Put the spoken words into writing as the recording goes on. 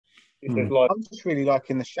It says like, I'm just really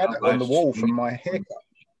liking the shadow on the wall from my haircut.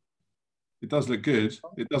 It does look good.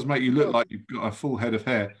 It does make you look like you've got a full head of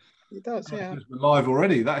hair. It does, yeah. We're live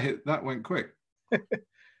already. That went quick.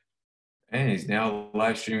 And he's now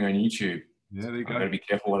live streaming on YouTube. Yeah, there you go. I've got to be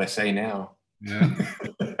careful what I say now. Yeah.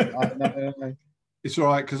 No. It's all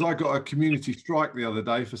right, because I got a community strike the other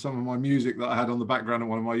day for some of my music that I had on the background of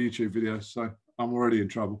one of my YouTube videos, so I'm already in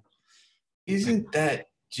trouble. Isn't that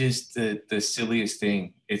just the silliest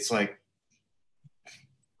thing? It's like,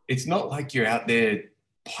 it's not like you're out there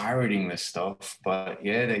pirating this stuff, but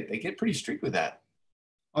yeah, they get pretty strict with that.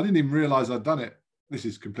 I didn't even realize I'd done it. This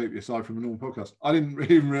is completely aside from a normal podcast. I didn't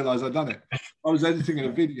even realize I'd done it. I was editing a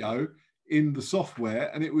video in the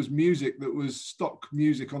software, and it was music that was stock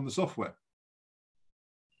music on the software.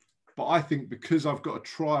 But I think because I've got a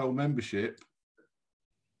trial membership,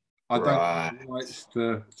 I don't have the rights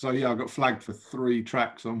to. So yeah, I got flagged for 3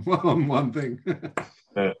 tracks on one thing.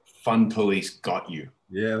 The fun police got you.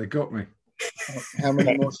 Yeah, they got me. How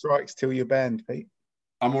many more strikes till you're banned, Pete?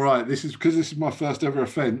 I'm all right. This is my first ever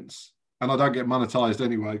offence, and I don't get monetized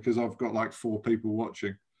anyway because I've got like 4 people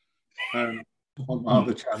watching on my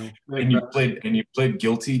other channel. And you pled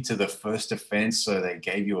guilty to the first offence, so they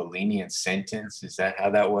gave you a lenient sentence. Is that how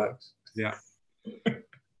that works? Yeah.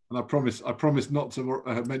 And I promised not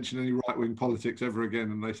to mention any right-wing politics ever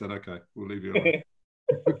again, and they said, "Okay, we'll leave you alone."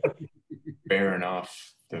 Fair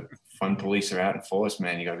enough. The fun police are out in force,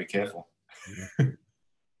 man. You got to be careful. Yeah.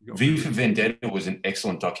 V for Vendetta was an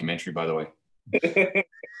excellent documentary, by the way.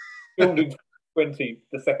 filmed in 2020,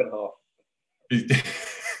 the second half.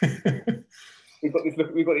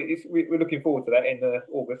 We're looking forward to that in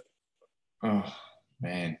August. Oh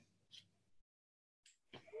man,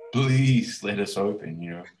 please let us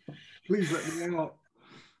open. Please let me out.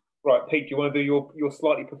 Right, Pete, do you want to do your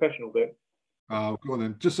slightly professional bit? Oh, go on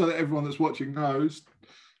then. Just so that everyone that's watching knows,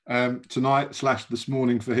 tonight / this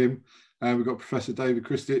morning for him, we've got Professor David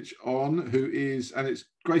Kristic on, who is, and it's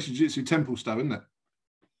Gracie Jiu Jitsu Templestowe, isn't it?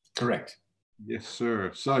 Correct. Yes,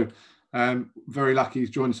 sir. So very lucky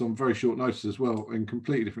he's joined us on very short notice as well, in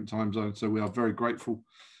completely different time zones. So we are very grateful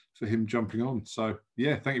for him jumping on. So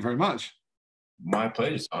yeah, thank you very much. My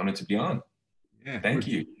pleasure. It's an honor to be on. Yeah, thank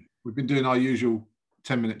you. We've been doing our usual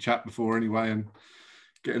 10-minute chat before anyway, and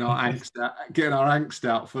getting our angst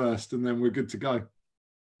out first, and then we're good to go.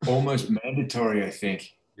 Almost mandatory, I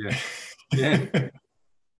think. Yeah. Yeah.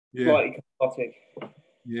 Yeah. Slightly chaotic.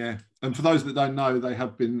 Yeah. And for those that don't know, they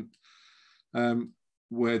have been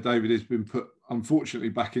where David has been put, unfortunately,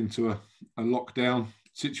 back into a lockdown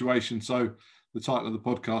situation. So the title of the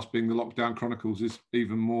podcast being The Lockdown Chronicles is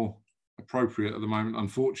even more appropriate at the moment,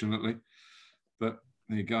 unfortunately. But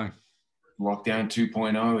there you go. Lockdown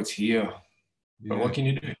 2.0, it's here. Yeah. But what can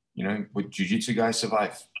you do? With jiu-jitsu guys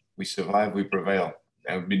survive. We survive, we prevail.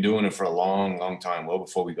 And we've been doing it for a long, long time, well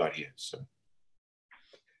before we got here. So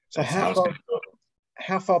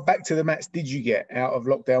how far back to the mats did you get out of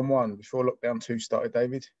lockdown 1 before lockdown 2 started,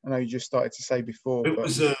 David? I know you just started to say before. It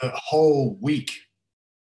was a whole week.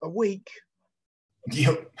 A week?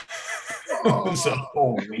 Yep. It was a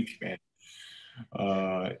whole week, man.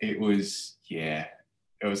 It was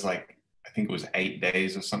like, I think it was 8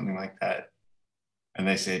 days or something like that. And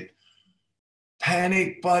they said,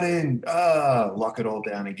 panic button, lock it all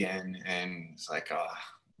down again. And it's like,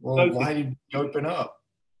 why did you open up?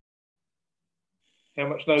 How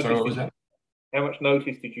much notice? Sorry, what was that? How much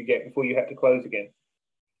notice did you get before you had to close again?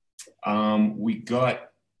 We got,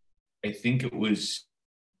 I think it was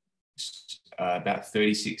about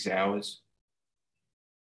 36 hours.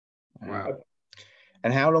 Wow.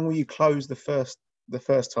 And how long were you closed the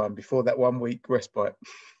first time before that 1 week respite?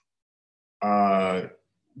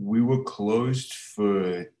 We were closed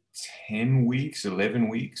for 10 weeks, 11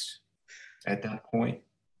 weeks at that point.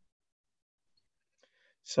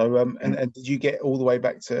 So, and did you get all the way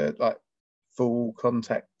back to like full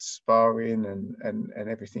contact sparring and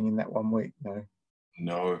everything in that 1 week?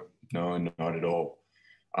 No, not at all.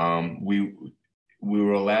 We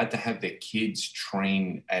were allowed to have the kids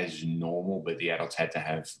train as normal, but the adults had to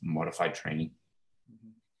have modified training.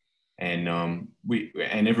 And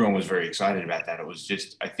and everyone was very excited about that. It was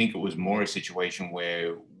just, I think it was more a situation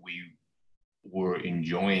where we were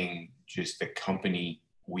enjoying just the company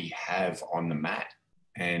we have on the mat.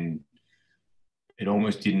 And it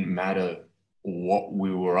almost didn't matter what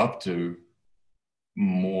we were up to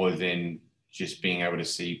more than just being able to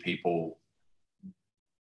see people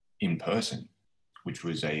in person, which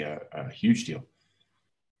was a huge deal.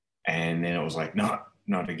 And then it was like, not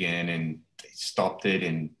again. And they stopped it.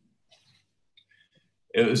 And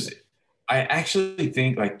it was, I actually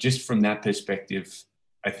think, like, just from that perspective,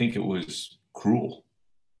 I think it was cruel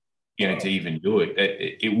to even do it.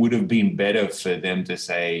 It would have been better for them to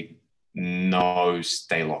say, no,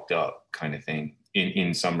 stay locked up kind of thing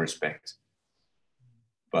in some respects.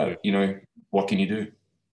 But, what can you do?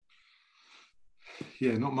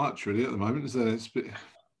 Yeah, not much really at the moment, is there? It's a bit...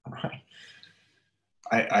 Right.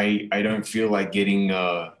 I don't feel like getting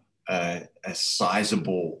a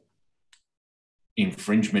sizable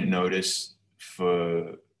infringement notice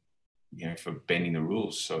for bending the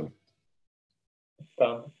rules. So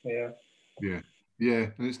done. Yeah.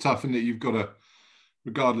 And it's tough, isn't it? You've got to,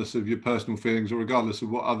 regardless of your personal feelings or regardless of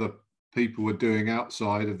what other people are doing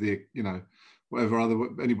outside of the, whatever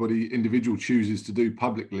anybody individual chooses to do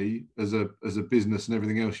publicly as a business and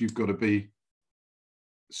everything else, you've got to be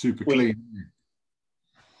super clean.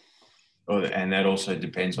 Oh, and that also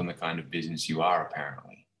depends on the kind of business you are,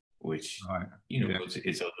 apparently, which, right.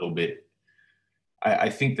 It's a little bit, I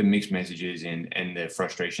think the mixed messages and the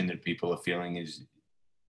frustration that people are feeling is,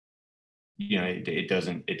 it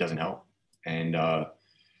doesn't help. And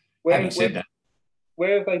having said that,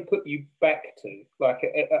 where have they put you back to? Like,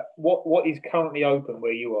 what is currently open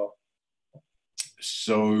where you are?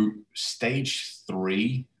 So stage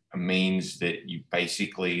 3 means that you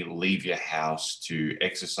basically leave your house to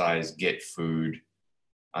exercise, get food.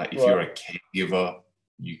 If you're a caregiver,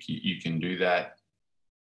 you can do that.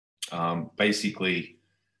 Basically,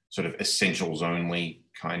 sort of essentials only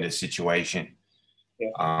kind of situation.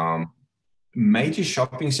 Yeah. Major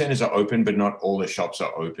shopping centers are open, but not all the shops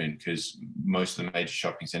are open because most of the major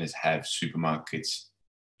shopping centers have supermarkets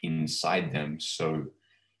inside them. So,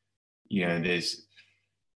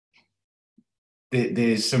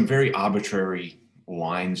 there's some very arbitrary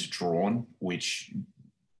lines drawn, which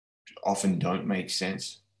often don't make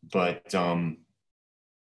sense. But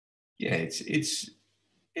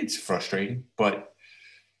it's frustrating. But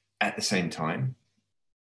at the same time,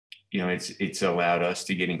 it's allowed us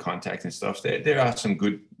to get in contact and stuff. There are some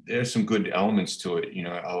good elements to it.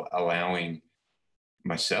 Allowing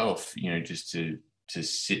myself, just to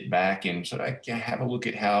sit back and sort of have a look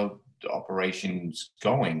at how the operation's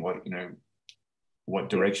going. What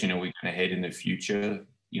direction are we going to head in the future?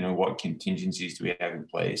 What contingencies do we have in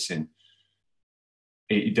place? And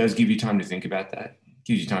it does give you time to think about that. It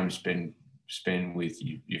gives you time to spend with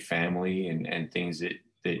your family and things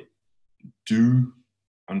that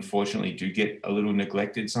unfortunately do get a little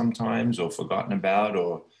neglected sometimes or forgotten about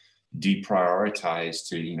or deprioritized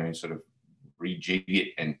to, sort of rejig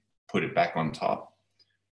it and put it back on top.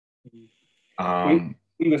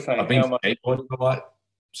 We were saying I've been skateboarding a lot,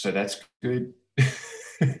 so that's good.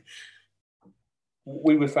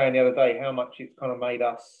 We were saying the other day how much it's kind of made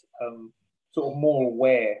us sort of more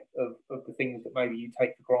aware of the things that maybe you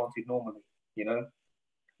take for granted normally,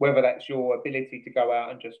 whether that's your ability to go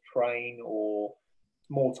out and just train or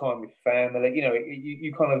more time with family.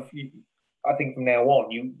 I think from now on,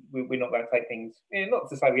 we're not going to take things, not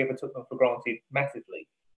to say we ever took them for granted massively,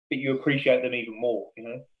 but you appreciate them even more,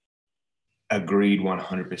 Agreed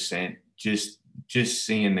 100%. Just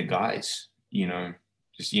seeing the guys, a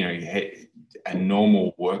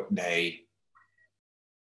normal work day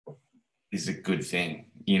is a good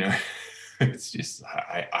thing, It's just,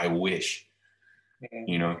 I wish,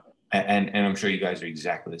 and I'm sure you guys are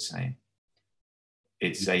exactly the same.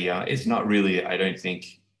 It's not really, I don't think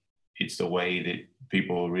it's the way that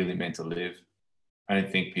people are really meant to live. I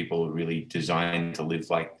don't think people are really designed to live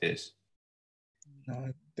like this.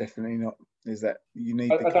 No, definitely not. Is that you need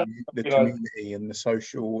the community and the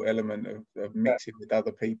social element of mixing with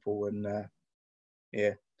other people and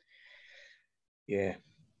can't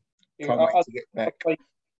wait to get back.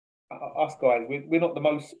 Us guys, we're not the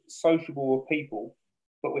most sociable of people,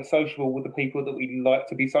 but we're sociable with the people that we like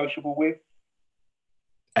to be sociable with.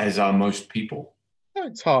 As are most people.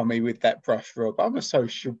 Don't tar me with that brush, Rob. I'm a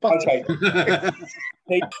social butterfly.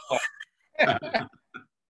 Okay.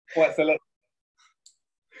 Right, so let's.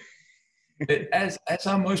 As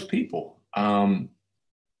are most people. I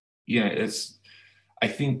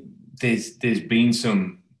think there's been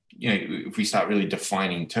some, if we start really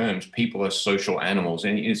defining terms, people are social animals.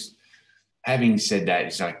 And having said that,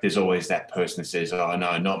 it's like there's always that person that says, oh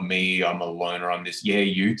no, not me, I'm a loner, I'm this. Yeah,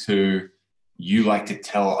 you too. You like to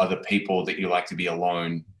tell other people that you like to be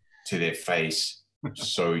alone to their face.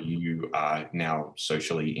 So you are now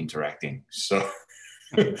socially interacting. So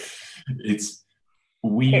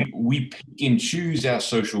we pick and choose our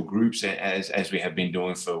social groups as we have been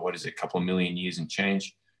doing for, a couple of million years and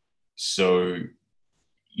change. So,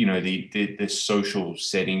 the social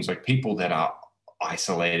settings, like people that are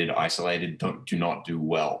isolated do not do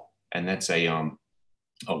well. And that's a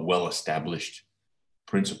well-established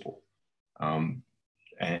principle.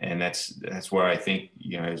 And that's where I think,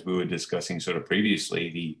 as we were discussing sort of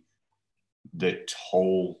previously, the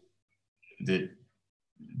toll that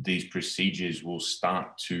these procedures will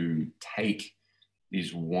start to take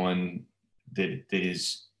is one that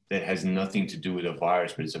has nothing to do with a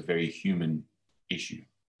virus, but it's a very human issue.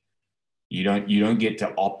 You don't get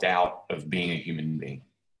to opt out of being a human being.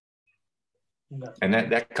 No. And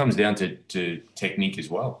that comes down to technique as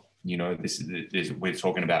well. We're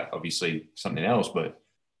talking about obviously something else, but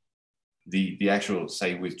the actual,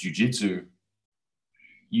 say with jiu-jitsu,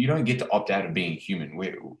 you don't get to opt out of being human.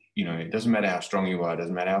 It doesn't matter how strong you are, it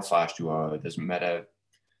doesn't matter how fast you are, it doesn't matter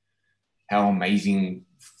how amazing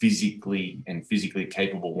physically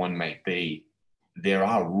capable one may be. There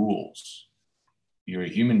are rules. You're a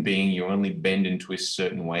human being. You only bend and twist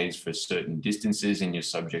certain ways for certain distances, and you're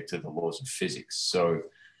subject to the laws of physics. So,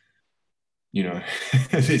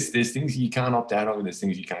 there's things you can't opt out of, and there's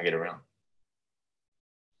things you can't get around.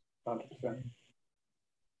 100%.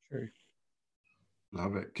 True.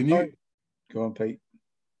 Love it. Can you go on, Pete?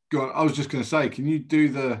 Go on. I was just going to say, can you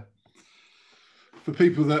do for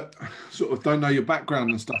people that sort of don't know your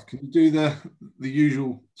background and stuff, can you do the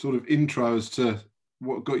usual sort of intro as to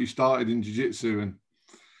what got you started in jiu-jitsu and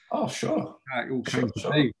sure, how it all came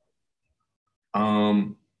to be?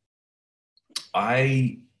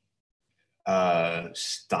 I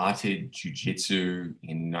started jiu-jitsu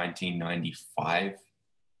in 1995.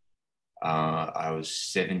 I was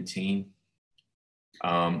 17.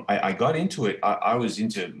 I got into it. I was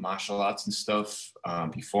into martial arts and stuff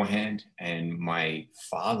beforehand, and my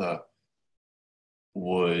father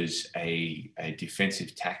was a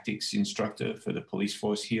defensive tactics instructor for the police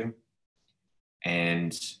force here.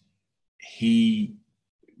 And he,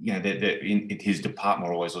 in his department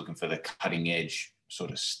were always looking for the cutting edge sort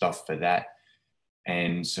of stuff for that.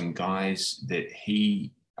 And some guys that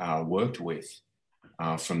he worked with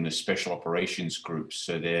from the special operations groups.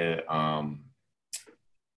 So they're,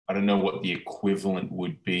 I don't know what the equivalent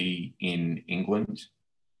would be in England,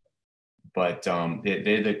 but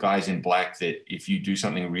they're the guys in black that if you do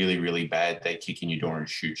something really, really bad, they kick in your door and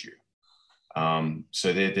shoot you.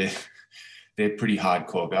 So they're pretty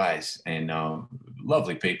hardcore guys and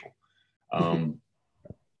lovely people.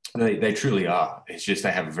 They truly are. It's just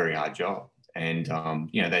they have a very hard job. And,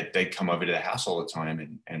 they come over to the house all the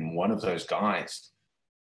time. And one of those guys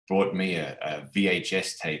brought me a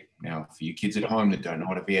VHS tape. Now, for you kids at home that don't know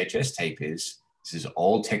what a VHS tape is, this is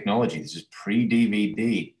old technology. This is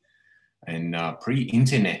pre-DVD and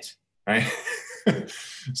pre-internet, right?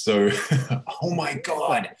 So, oh my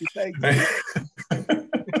God. I'm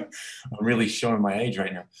really showing my age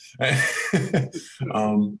right now.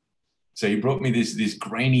 So he brought me this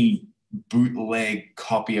grainy bootleg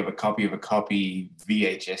copy of a copy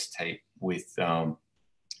VHS tape with,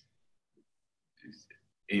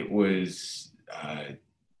 it was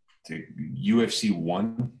the UFC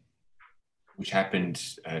 1, which happened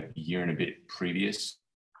a year and a bit previous,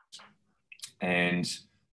 and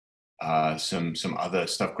some other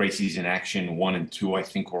stuff. Gracie's in Action 1 and 2, I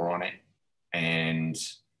think, were on it. And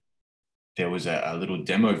there was a little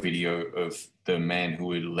demo video of the man who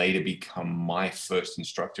would later become my first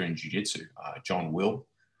instructor in jiu-jitsu, John Will.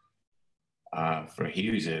 He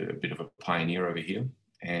was a bit of a pioneer over here.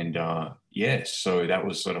 And so that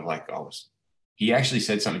was sort of like, he actually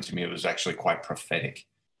said something to me. It was actually quite prophetic.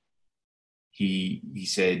 He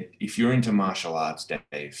said, if you're into martial arts,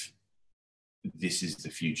 Dave, this is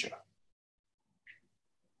the future.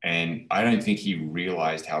 And I don't think he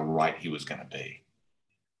realized how right he was going to be,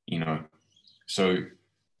 So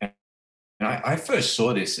I first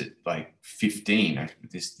saw this at like 15,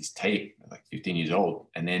 this tape, like 15 years old.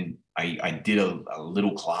 And then I did a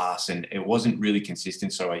little class and it wasn't really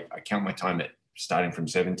consistent. So I count my time at starting from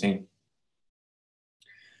 17.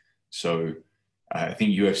 So I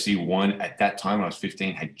think UFC 1 at that time, when I was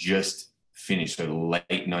 15, had just finished. So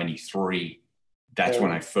late 93. That's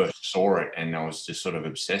when I first saw it, and I was just sort of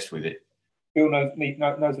obsessed with it. Bill knows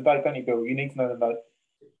the date, don't you, Bill? You need to know the date.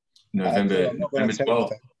 November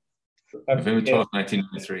 12th. November 12th,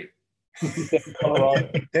 1993.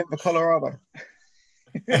 Denver, Colorado.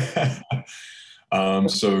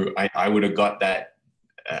 So I would have got that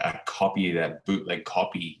copy, that bootleg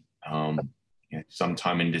copy,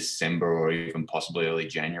 sometime in December or even possibly early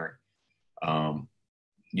January.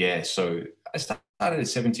 So I started at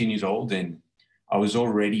 17 years old, and I was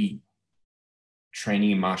already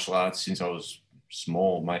training in martial arts since I was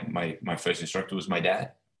small. My first instructor was my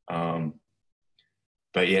dad. So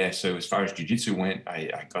as far as jiu-jitsu went, I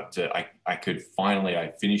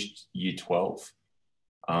finished year 12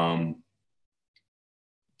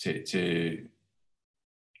 to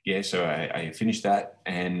yeah, so I finished that,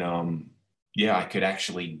 and yeah, I could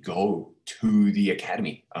actually go to the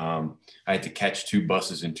academy. I had to catch 2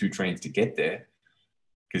 buses and 2 trains to get there,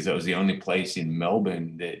 because that was the only place in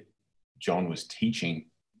Melbourne that John was teaching.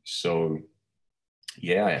 So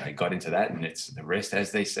yeah, I got into that, and it's the rest,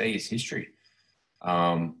 as they say, is history.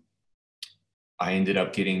 I ended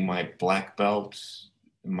up getting my black belt,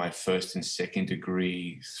 my first and second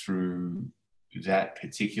degree through that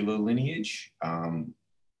particular lineage,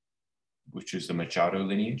 which is the Machado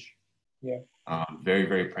lineage. Yeah. Very,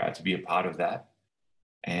 very proud to be a part of that.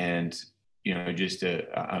 And, you know, just an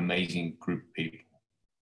amazing group of people.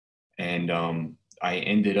 And I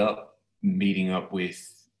ended up meeting up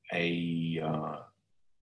with a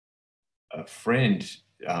friend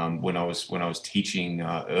when I was teaching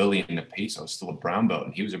early in the piece. I was still a brown belt,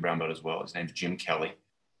 and he was a brown belt as well. His name's Jim Kelly,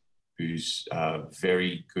 who's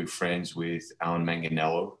very good friends with Alan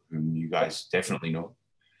Manganello, whom you guys definitely know.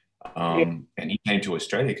 And he came to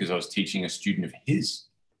Australia because I was teaching a student of his.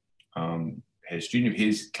 Had a student of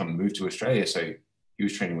his come move to Australia, so he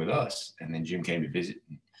was training with us, and then Jim came to visit.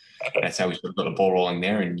 And that's how we sort of got the ball rolling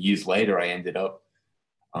there. And years later, I ended up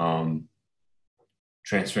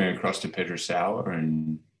transferring across to Pedro Sauer,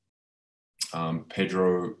 and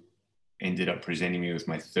Pedro ended up presenting me with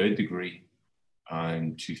my 3rd degree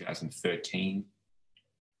in 2013.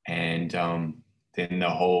 And then the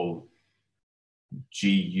whole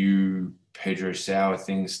GU Pedro Sauer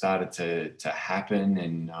thing started to happen.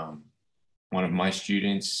 And one of my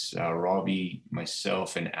students, Robbie,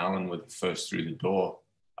 myself, and Alan were the first through the door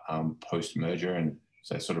post-merger. And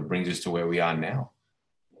so that sort of brings us to where we are now.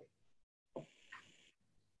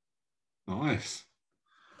 Nice.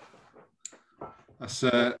 That's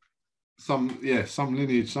some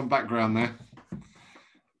lineage, some background there.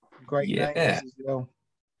 Great names as well.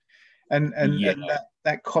 And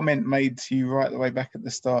that comment made to you right the way back at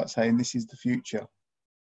the start, saying this is the future.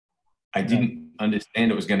 I didn't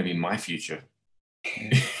understand it was going to be my future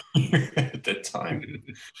at the time.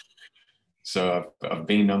 So I've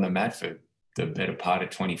been on the mat for the better part of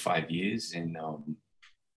 25 years, and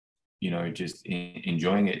you know, just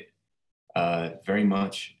enjoying it very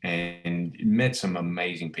much, and met some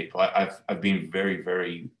amazing people. I've been very,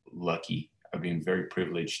 very lucky. I've been very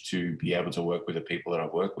privileged to be able to work with the people that I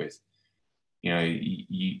work with. You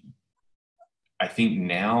know, I think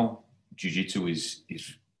now jiu-jitsu is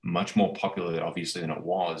much more popular, obviously, than it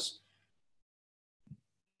was.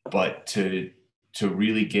 But to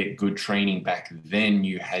really get good training back then,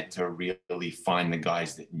 you had to really find the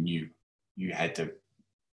guys that knew. You had to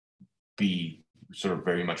be sort of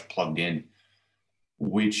very much plugged in,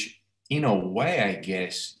 which in a way, I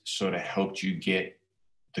guess, sort of helped you get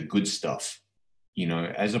the good stuff, you know,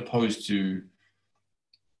 as opposed to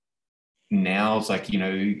now it's like, you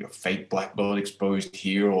know, a fake black belt exposed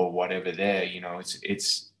here or whatever there, you know,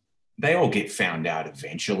 it's they all get found out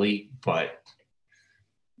eventually, but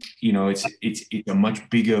you know, it's a much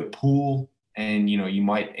bigger pool, and you know, you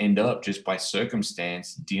might end up just by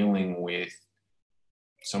circumstance dealing with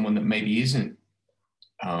someone that maybe isn't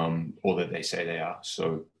all that they say they are.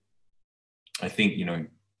 So I think, you know,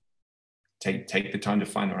 take the time to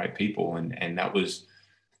find the right people, and it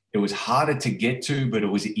was harder to get to, but it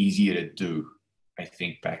was easier to do, I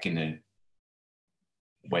think, back in the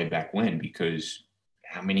way back when, because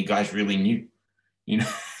how many guys really knew, you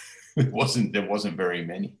know? there wasn't very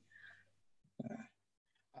many.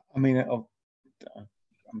 I mean,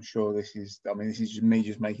 I'm sure this is just me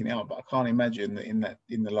just making it up, but I can't imagine that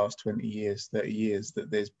in the last 20 years, 30 years, that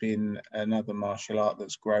there's been another martial art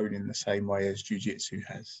that's grown in the same way as jiu-jitsu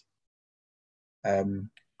has.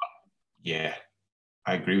 Yeah,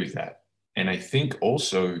 I agree with that. And I think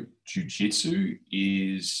also jiu-jitsu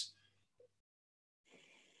is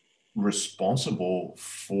responsible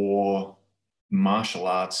for martial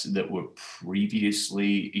arts that were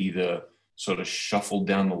previously either sort of shuffled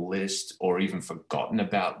down the list or even forgotten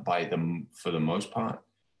about by them for the most part.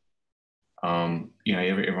 You know,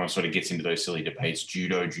 everyone sort of gets into those silly debates,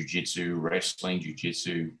 judo, jiu-jitsu, wrestling,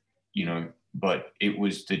 jiu-jitsu, you know, but it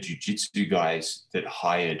was the jiu-jitsu guys that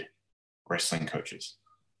hired wrestling coaches.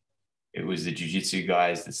 It was the jiu-jitsu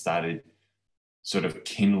guys that started sort of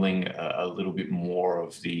kindling a little bit more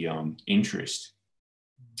of the interest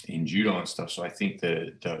in judo and stuff. So I think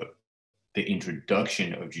the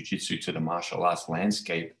introduction of jiu-jitsu to the martial arts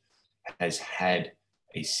landscape has had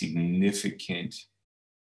a significant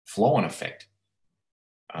flow-on effect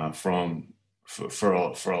for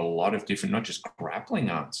a lot of different, not just grappling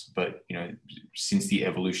arts, but you know, since the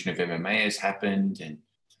evolution of MMA has happened and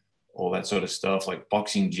all that sort of stuff, like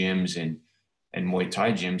boxing gyms and Muay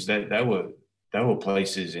Thai gyms, that were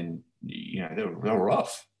places, and you know, they were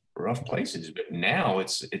rough. rough places. But now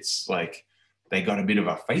it's like they got a bit of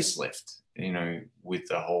a facelift, you know, with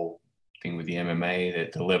the whole thing with the MMA,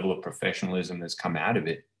 that the level of professionalism that's come out of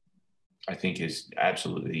it, I think is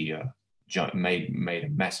absolutely made a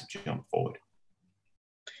massive jump forward.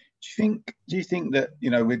 Do you think that,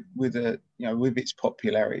 you know, with its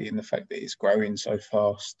popularity and the fact that it's growing so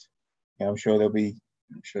fast, you know, I'm sure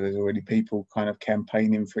there's already people kind of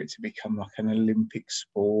campaigning for it to become like an Olympic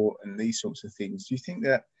sport and these sorts of things. Do you think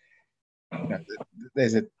that, you know,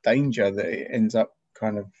 there's a danger that it ends up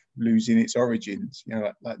kind of losing its origins? You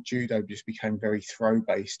know, like judo just became very throw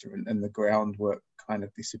based, and the groundwork kind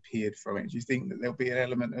of disappeared from it. Do you think that there'll be an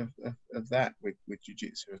element of that with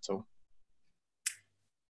jiu-jitsu at all?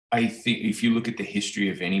 I think if you look at the history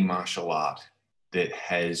of any martial art that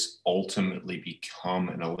has ultimately become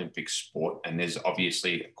an Olympic sport, and there's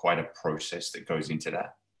obviously quite a process that goes into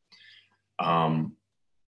that,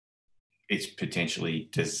 it's potentially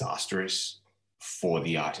disastrous for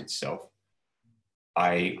the art itself.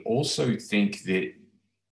 I also think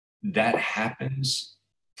that happens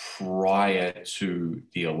prior to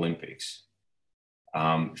the Olympics.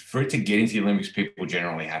 For it to get into the Olympics, people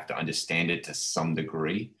generally have to understand it to some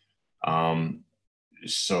degree.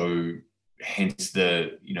 So hence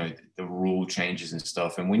the rule changes and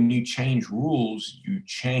stuff. And when you change rules, you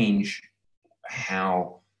change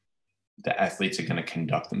how the athletes are going to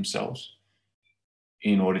conduct themselves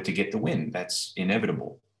in order to get the win. That's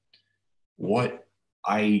inevitable. My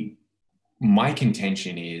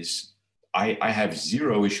contention is, I have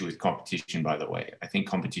zero issue with competition, by the way. I think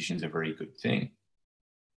competition is a very good thing.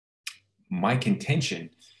 My contention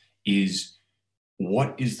is,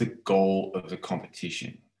 what is the goal of the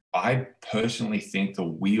competition? I personally think the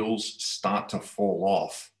wheels start to fall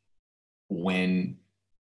off when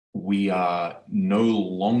we are no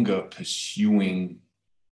longer pursuing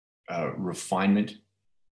refinement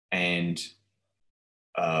and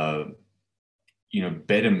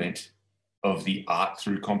betterment of the art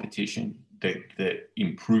through competition. That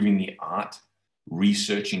improving the art,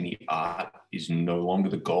 researching the art is no longer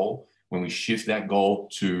the goal. When we shift that goal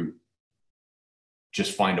to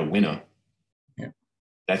just find a winner,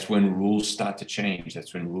 that's when rules start to change.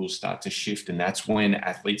 That's when rules start to shift. And that's when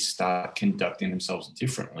athletes start conducting themselves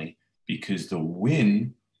differently, because the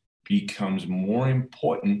win becomes more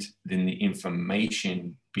important than the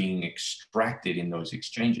information being extracted in those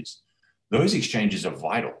exchanges. Those exchanges are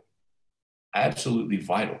vital, absolutely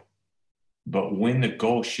vital. But when the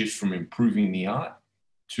goal shifts from improving the art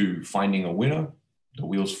to finding a winner, the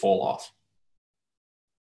wheels fall off.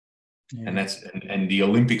 Yeah. And the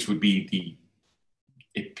Olympics would be the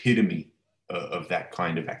epitome of that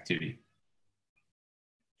kind of activity.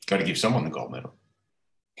 Got to give someone the gold medal.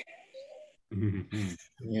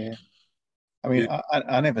 Yeah. I mean,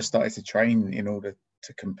 I never started to train in order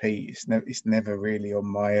to compete. It's never really on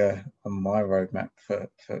my roadmap for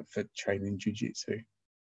training jiu-jitsu.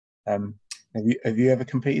 Have you ever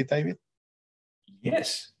competed, David?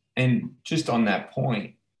 Yes. And just on that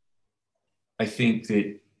point, I think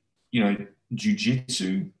that,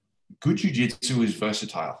 jiu-jitsu, good jiu-jitsu is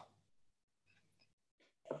versatile.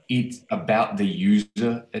 It's about the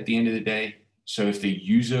user at the end of the day. So if the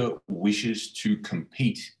user wishes to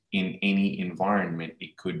compete in any environment,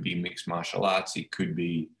 it could be mixed martial arts, it could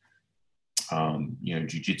be,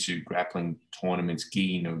 jiu-jitsu, grappling tournaments,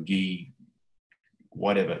 gi, no gi,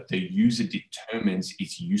 whatever. The user determines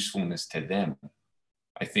its usefulness to them.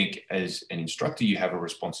 I think as an instructor, you have a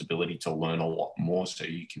responsibility to learn a lot more so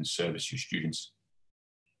you can service your students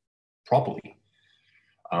properly.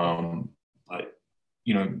 But,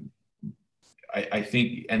 I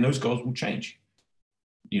think, and those goals will change.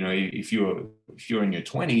 If you're in your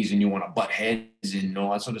 20s and you want to butt heads and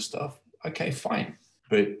all that sort of stuff, okay, fine.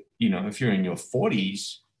 But, if you're in your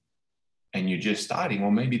 40s and you're just starting,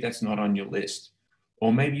 well, maybe that's not on your list.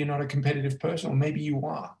 Or maybe you're not a competitive person, or maybe you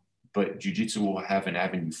are. But jiu-jitsu will have an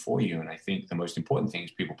avenue for you. And I think the most important thing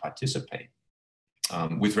is people participate.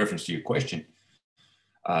 With reference to your question,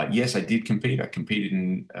 yes, I did compete. I competed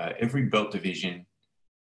in every belt division.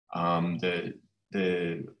 The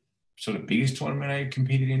sort of biggest tournament I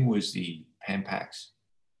competed in was the Pan Pacs,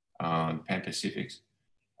 Pan Pacifics.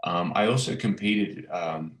 I also competed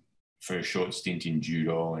for a short stint in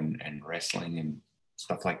judo and wrestling and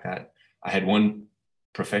stuff like that. I had one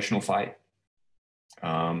professional fight,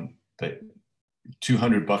 but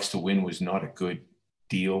 $200 to win was not a good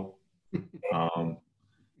deal.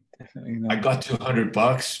 Definitely not. I got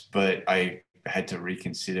 $200, but I had to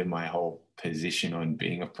reconsider my whole position on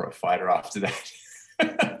being a pro fighter after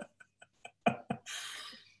that.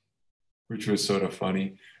 Which was sort of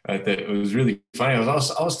funny. It was really funny. I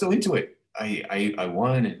was still into it. I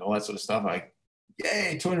won and all that sort of stuff.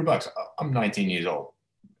 Yay, $200. I'm 19 years old,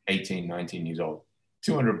 18, 19 years old.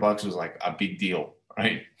 $200 was like a big deal,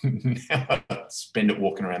 right? Now I spend it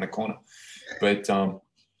walking around the corner. But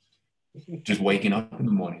just waking up in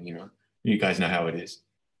the morning, you guys know how it is.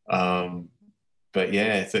 But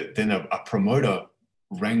yeah, then a promoter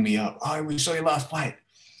rang me up. Oh, we saw your last fight.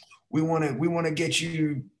 We want to get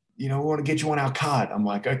you, we want to get you on our card. I'm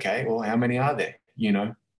like, okay, well, how many are there?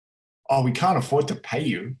 Oh, we can't afford to pay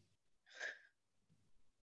you.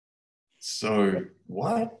 So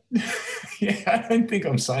what? Yeah, I don't think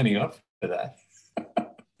I'm signing up for that.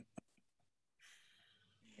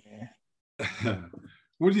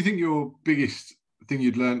 What do you think your biggest thing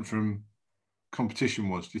you'd learned from competition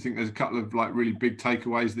was? Do you think there's a couple of like really big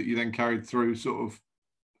takeaways that you then carried through sort of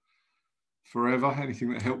forever?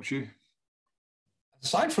 Anything that helped you?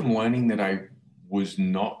 Aside from learning that I was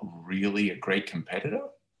not really a great competitor,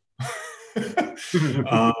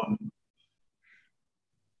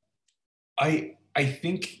 I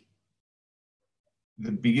think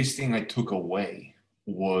the biggest thing I took away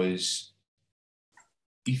was,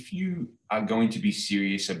 if you are going to be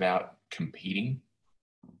serious about competing,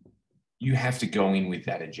 you have to go in with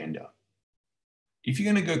that agenda. If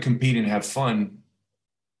you're going to go compete and have fun,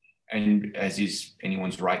 and as is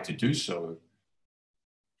anyone's right to do so,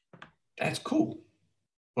 that's cool.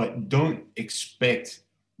 But don't expect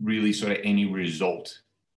really sort of any result.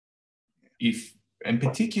 And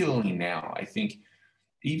particularly now, I think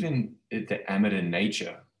even the amateur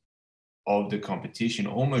nature of the competition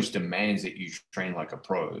almost demands that you train like a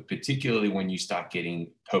pro, particularly when you start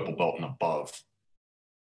getting purple belt and above.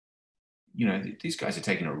 These guys are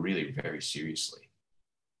taking it really very seriously.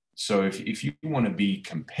 So if you want to be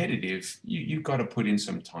competitive, you've got to put in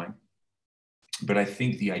some time. But I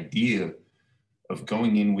think the idea of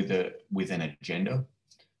going in with an agenda,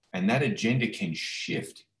 and that agenda can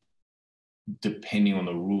shift depending on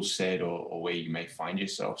the rule set or where you may find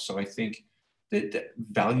yourself. So I think that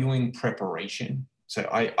valuing preparation. So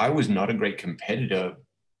I was not a great competitor,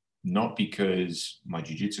 not because my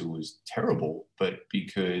jiu-jitsu was terrible, but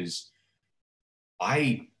because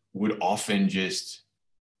I would often just,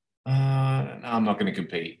 no, I'm not going to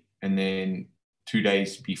compete. And then 2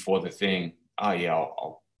 days before the thing,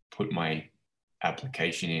 I'll put my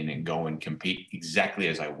application in and go and compete exactly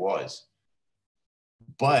as I was.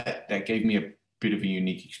 But that gave me a bit of a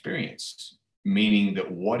unique experience, meaning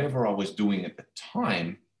that whatever I was doing at the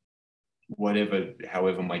time,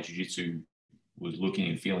 however my jiu-jitsu was looking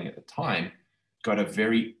and feeling at the time, got a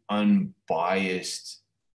very unbiased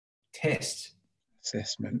test.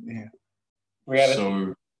 Assessment, yeah.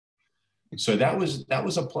 Reality. So that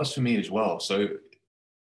was a plus for me as well. So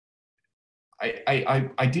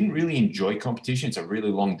I didn't really enjoy competition. It's a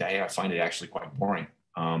really long day. I find it actually quite boring.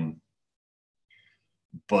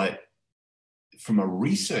 But from a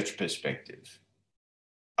research perspective,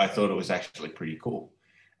 I thought it was actually pretty cool.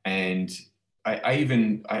 And I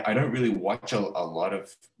don't really watch a lot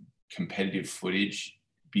of competitive footage,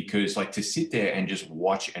 because like to sit there and just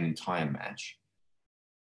watch an entire match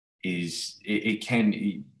it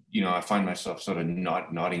can, I find myself sort of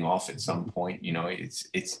nodding off at some point.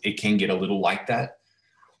 It can get a little like that.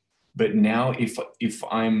 But now if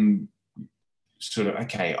I'm sort of,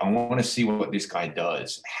 okay, I want to see what this guy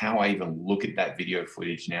does, how I even look at that video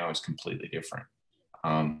footage now is completely different.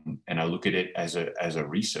 And I look at it as a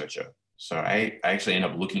researcher. So I actually end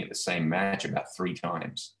up looking at the same match about 3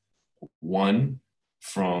 times. One,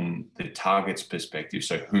 from the target's perspective,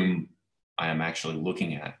 so whom I am actually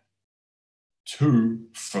looking at. 2,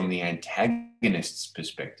 from the antagonist's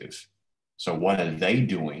perspective. So what are they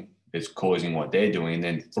doing that's causing what they're doing? And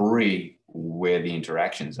then 3, where the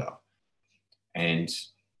interactions are. And,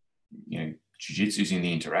 jiu-jitsu's in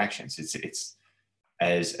the interactions. It's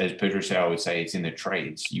as Pedro Sauer would say, it's in the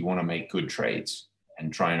trades. You want to make good trades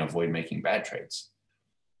and try and avoid making bad trades.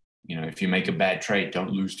 If you make a bad trade,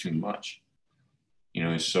 don't lose too much.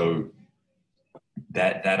 So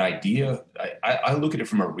that idea, I look at it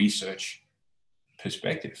from a research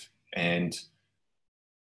perspective, and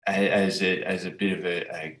as a bit of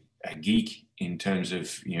a geek in terms of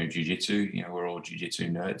jiu-jitsu, we're all jiu-jitsu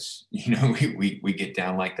nerds. We get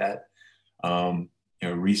down like that.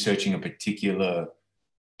 Researching a particular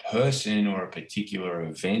person or a particular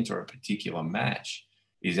event or a particular match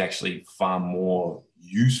is actually far more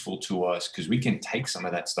useful to us, because we can take some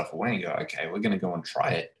of that stuff away and go, okay, we're going to go and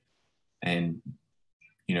try it. And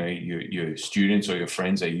your students or your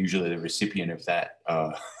friends are usually the recipient of that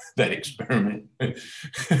that experiment. Or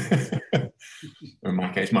in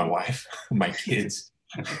my case, my wife, my kids.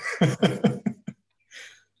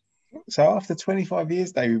 So after 25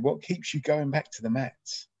 years, David, what keeps you going back to the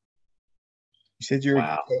mats? You said you're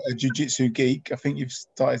a jiu-jitsu geek. I think you've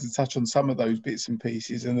started to touch on some of those bits and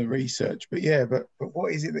pieces and the research. But yeah, but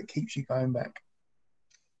what is it that keeps you going back?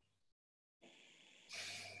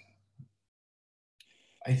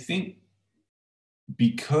 I think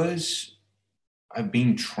because I've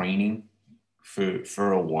been training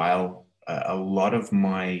for a while, a lot of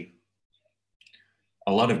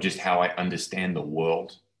just how I understand the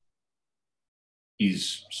world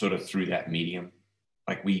is sort of through that medium.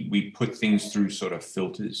 Like we put things through sort of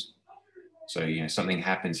filters. So, you know, something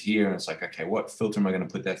happens here and it's like, okay, what filter am I going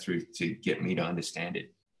to put that through to get me to understand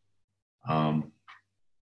it?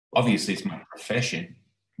 Obviously it's my profession,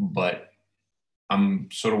 but I'm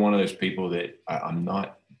sort of one of those people that I'm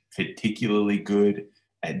not particularly good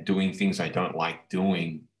at doing things I don't like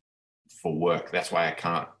doing for work. That's why I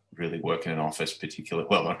can't really work in an office particularly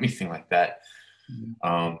well or anything like that.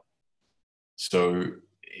 So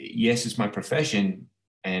yes, it's my profession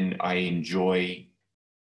and I enjoy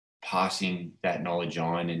passing that knowledge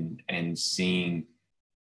on and seeing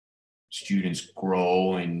students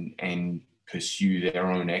grow and pursue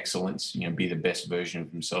their own excellence, you know, be the best version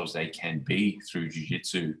of themselves they can be through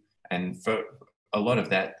jiu-jitsu. And for a lot of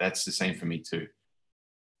that, that's the same for me too.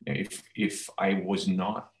 You know, if I was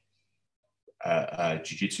not a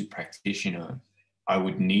jiu-jitsu practitioner, I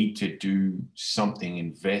would need to do something,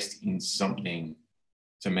 invest in something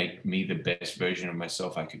to make me the best version of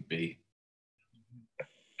myself I could be.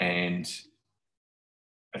 And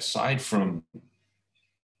aside from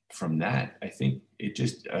that, I think it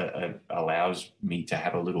just allows me to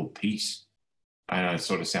have a little peace. I know it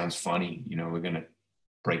sort of sounds funny, you know, we're going to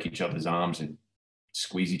break each other's arms and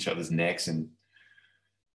squeeze each other's necks and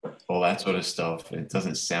all that sort of stuff. It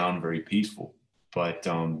doesn't sound very peaceful, but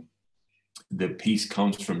the peace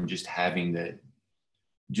comes from just having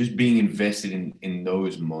just being invested in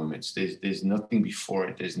those moments. There's nothing before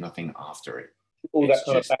it. There's nothing after it. All that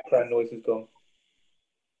kind of background noise is gone.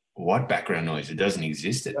 What background noise? It doesn't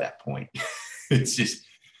exist at that point. It's just,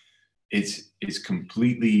 it's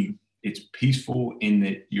completely, it's peaceful in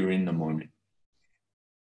that you're in the moment.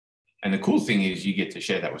 And the cool thing is you get to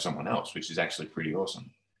share that with someone else, which is actually pretty awesome.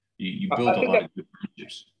 You build a lot of good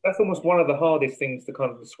friendships. That's almost one of the hardest things to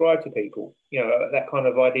kind of describe to people, you know, that kind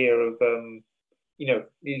of idea of, you know,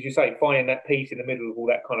 as you say, finding that peace in the middle of all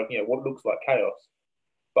that kind of, you know, what looks like chaos.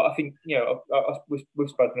 But I think, you know, we've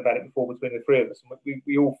spoken about it before between the three of us, and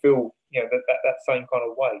we all feel, you know, that same kind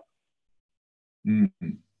of way. Mm-hmm.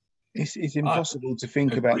 It's impossible to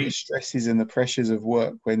think about the stresses and the pressures of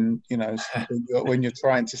work when, you know, when you're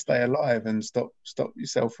trying to stay alive and stop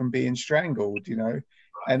yourself from being strangled, you know,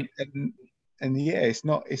 and yeah, it's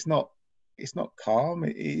not calm.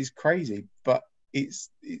 It is crazy, but it's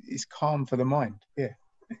calm for the mind. Yeah,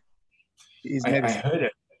 it is medicine.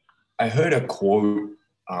 I heard a quote.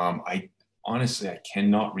 I honestly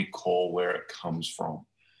cannot recall where it comes from.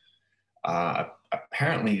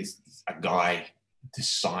 Apparently, a guy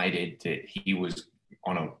decided that he was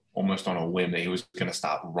almost on a whim that he was going to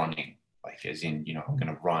start running, like as in, you know, I'm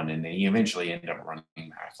going to run. And then he eventually ended up running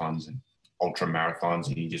marathons and ultra marathons,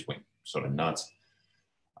 and he just went sort of nuts.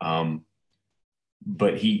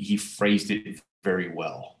 But he phrased it very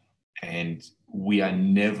well. And we are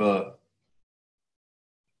never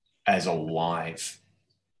as alive,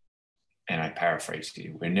 and I paraphrase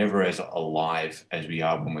here, we're never as alive as we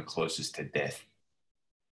are when we're closest to death.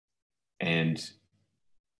 And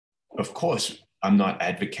of course, I'm not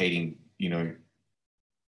advocating, you know,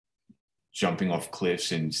 jumping off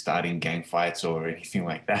cliffs and starting gang fights or anything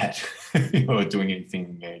like that, or doing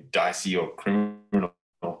anything, you know, dicey or criminal,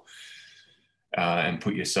 and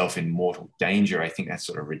put yourself in mortal danger. I think that's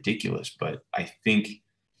sort of ridiculous. But I think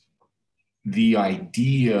the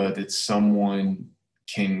idea that someone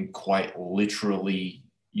can quite literally,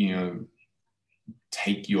 you know,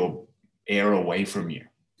 take your air away from you,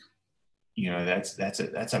 you know, that's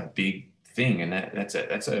a big thing, and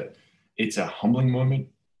it's a humbling moment,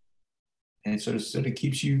 and it sort of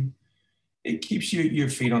keeps you your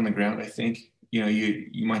feet on the ground. I think, you know,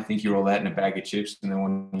 you might think you're all that in a bag of chips, and then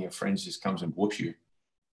one of your friends just comes and whoops you,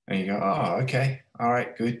 and you go, oh, okay, all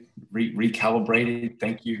right, good, recalibrated,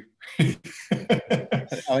 thank you.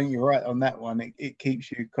 I think you're right on that one. It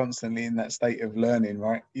keeps you constantly in that state of learning,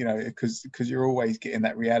 right? You know, because you're always getting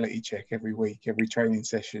that reality check every week, every training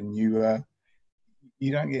session.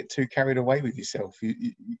 You don't get too carried away with yourself.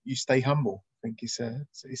 You stay humble. I think it's a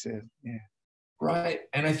yeah. Right,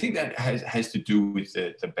 and I think that has to do with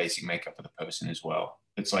the basic makeup of the person as well.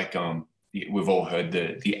 It's like we've all heard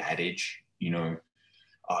the adage, you know,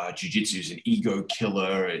 jiu-jitsu is an ego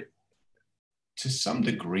killer. to some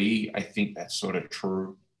degree, I think that's sort of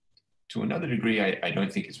true. To another degree, I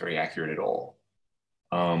don't think it's very accurate at all.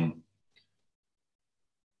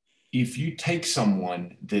 If you take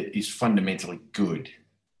someone that is fundamentally good,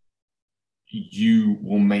 you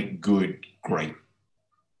will make good great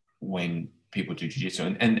when people do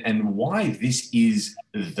jiu-jitsu. And why this is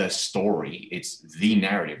the story, it's the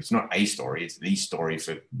narrative. It's not a story, it's the story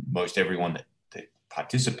for most everyone that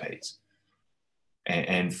participates.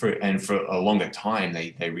 And for a longer time,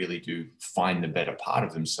 they really do find the better part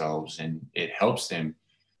of themselves, and it helps them,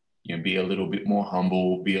 you know, be a little bit more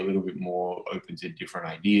humble, be a little bit more open to different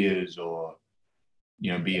ideas, or,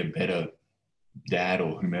 you know, be a better dad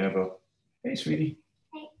or whomever. Hey, sweetie.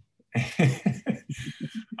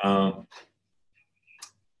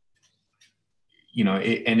 You know,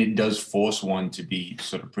 it does force one to be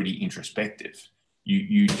sort of pretty introspective.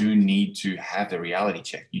 You do need to have the reality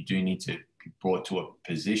check. You do need to be brought to a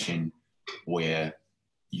position where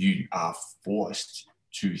you are forced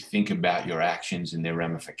to think about your actions and their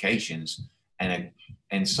ramifications. And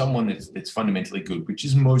someone that's fundamentally good, which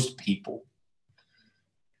is most people,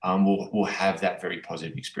 will have that very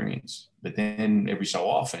positive experience. But then every so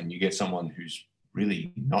often you get someone who's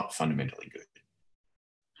really not fundamentally good.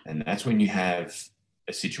 And that's when you have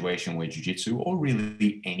a situation where jiu-jitsu, or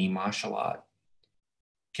really any martial art,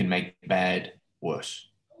 can make bad worse.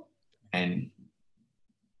 And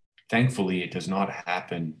thankfully, it does not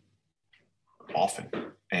happen often.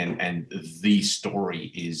 And the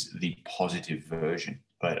story is the positive version.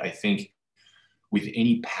 But I think with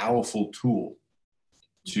any powerful tool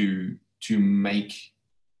to make,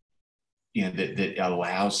 you know, that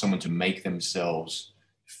allows someone to make themselves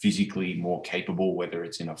physically more capable, whether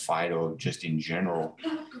it's in a fight or just in general,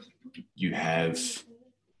 you have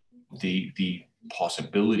the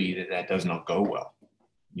possibility that does not go well,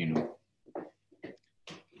 you know.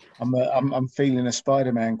 I'm feeling a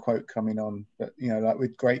Spider-Man quote coming on, but, you know, like,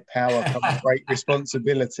 with great power comes great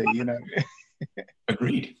responsibility, you know.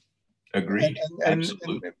 Agreed. Absolutely. And,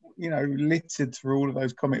 you know, littered through all of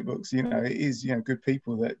those comic books, you know, it is, you know, good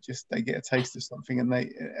people that just, they get a taste of something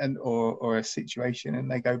or a situation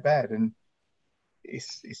and they go bad, and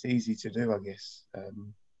it's easy to do, I guess.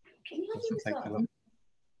 Can you help me with that?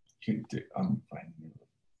 I'm fine.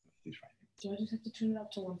 Do I just have to turn it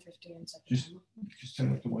up to 150 and set the Just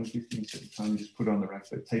turn it up to 150 and set the time. Just put it on the rack,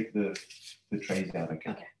 but take the trays out.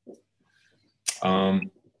 Okay.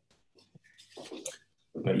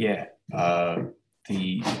 But yeah, I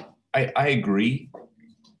agree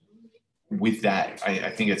with that. I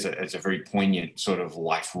think it's a very poignant sort of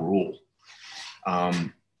life rule.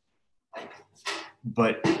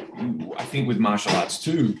 But I think with martial arts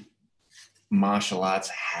too, martial arts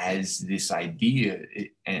has this idea,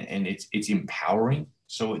 and it's empowering.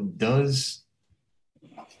 So it does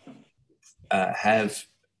have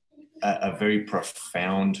a very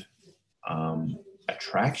profound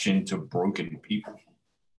attraction to broken people.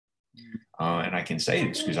 And I can say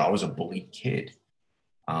this because I was a bullied kid.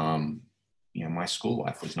 You know, my school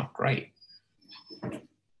life was not great.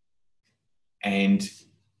 And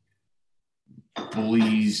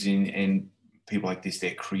bullies and people like this,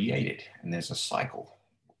 they're created, and there's a cycle.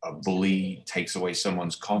 A bully takes away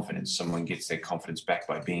someone's confidence. Someone gets their confidence back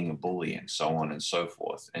by being a bully, and so on and so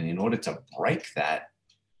forth. And in order to break that,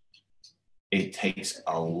 it takes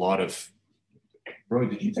a lot of... Bro,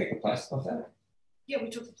 did you take the plastic off that? Yeah, we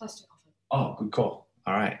took the plastic off it. Oh, good call.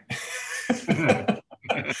 All right.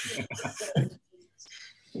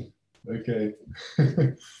 Okay.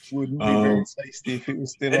 Wouldn't be very tasty if it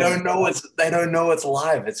was still. They don't know it's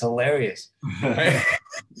live. It's hilarious.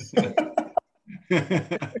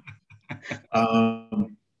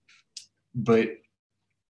 But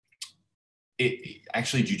it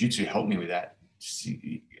actually, jiu-jitsu helped me with that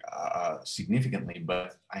significantly.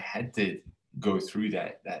 But I had to go through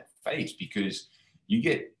that phase, because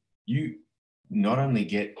you not only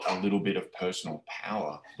get a little bit of personal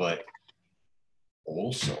power, but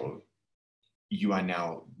also you are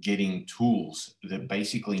now getting tools that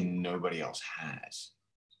basically nobody else has.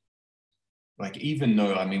 Like, even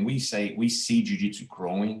though, I mean, we see jiu-jitsu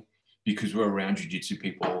growing because we're around jiu-jitsu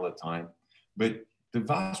people all the time, but the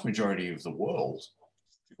vast majority of the world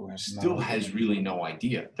still has really no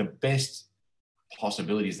idea. The best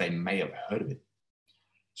possibility is they may have heard of it.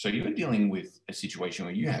 So you're dealing with a situation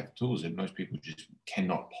where you have tools that most people just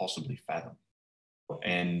cannot possibly fathom.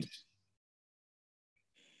 And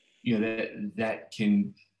you know, that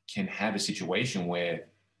can have a situation where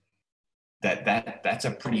that's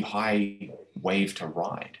a pretty high wave to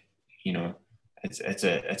ride. You know, it's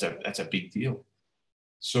a big deal.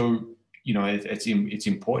 So, you know, it's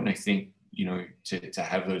important, I think, you know, to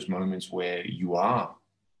have those moments where you are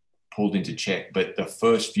pulled into check. But the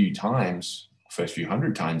first few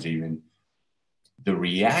hundred times even, the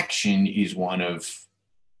reaction is one of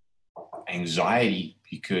anxiety,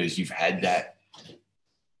 because you've had that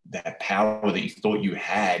power that you thought you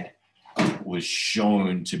had was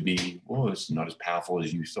shown to be, well, it's not as powerful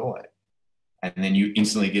as you thought. And then you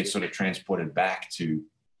instantly get sort of transported back to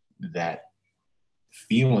that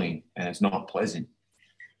feeling, and it's not pleasant.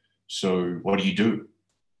 So what do?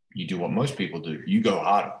 You do what most people do. You go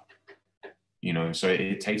harder, you know. So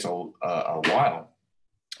it takes a while,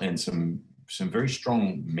 and some very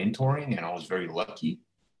strong mentoring, and I was very lucky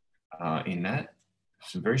in that.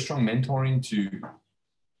 Some very strong mentoring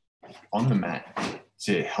on the mat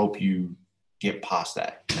to help you get past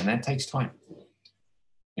that, and that takes time.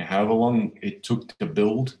 You know, however long it took to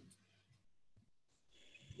build,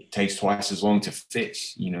 it takes twice as long to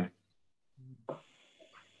fix. You know.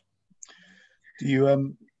 Do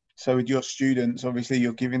you so with your students, obviously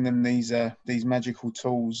you're giving them these magical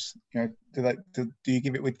tools. You know, do you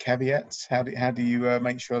give it with caveats? How do you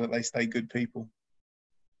make sure that they stay good people?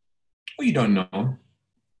 Well, you don't know.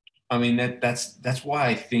 I mean, that's why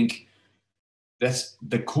I think that's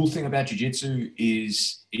the cool thing about jiu-jitsu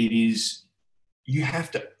is you have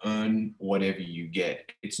to earn whatever you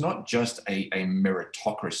get. It's not just a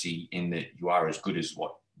meritocracy in that you are as good as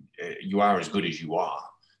you are.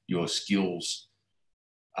 Your skills,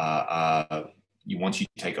 once you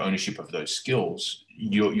take ownership of those skills,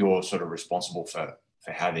 you're sort of responsible for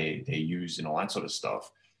how they're used and all that sort of stuff,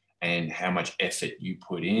 and how much effort you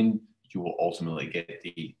put in, you will ultimately get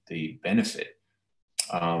the benefit.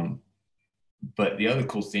 But the other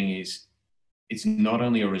cool thing is, it's not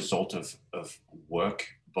only a result of work,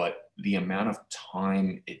 but the amount of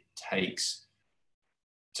time it takes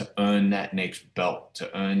to earn that next belt,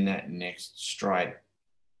 to earn that next stride,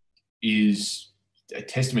 is a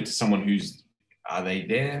testament to someone are they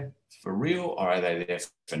there for real, or are they there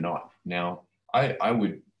for not? Now, I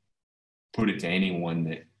would put it to anyone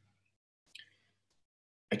that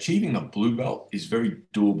achieving a blue belt is very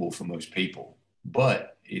doable for most people,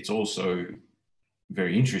 but it's also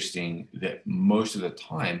very interesting that most of the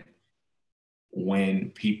time when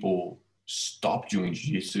people stop doing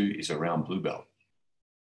jiu-jitsu is around blue belt.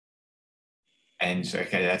 And so,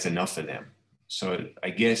 okay, that's enough for them. So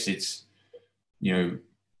I guess it's, you know,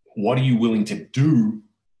 what are you willing to do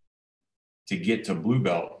to get to blue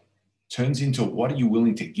belt turns into what are you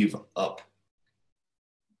willing to give up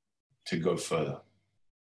to go further?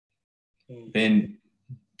 Then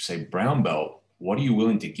say brown belt, what are you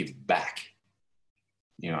willing to give back?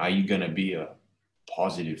 You know, are you going to be a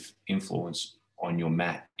positive influence on your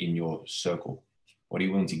mat, in your circle? What are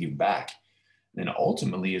you willing to give back? Then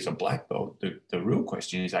ultimately, as a black belt, the real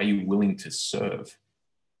question is, are you willing to serve?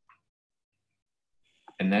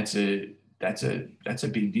 And that's a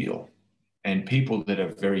big deal. And people that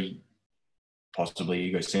are very possibly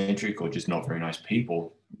egocentric or just not very nice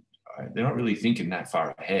people, they're not really thinking that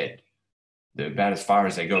far ahead. They're about as far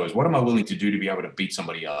as they go is, what am I willing to do to be able to beat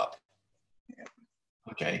somebody up?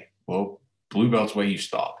 Okay, well, blue belt's where you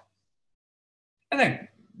stop. And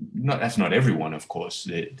that's not everyone, of course,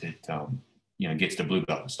 that you know, gets to blue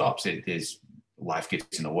belt and stops. There's life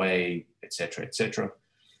gets in the way, et cetera, et cetera.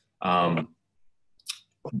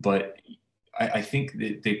 But I think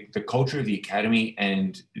that the culture of the academy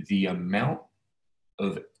and the amount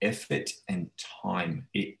of effort and time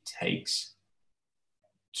it takes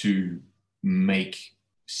to make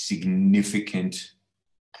significant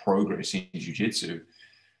progress in jiu-jitsu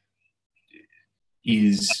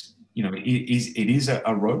is, you know, it is a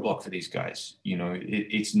roadblock for these guys. You know,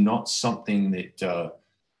 it's not something that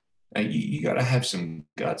you got to have some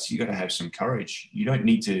guts. You got to have some courage. You don't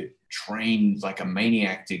need to train like a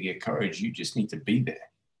maniac to get courage. You just need to be there.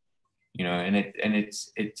 You know, and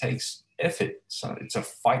it takes effort. So it's a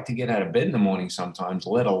fight to get out of bed in the morning sometimes,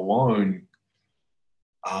 let alone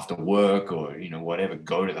after work or, you know, whatever,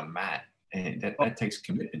 go to the mat. And that takes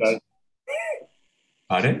commitment.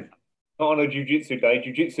 Pardon? Not on a jiu-jitsu day.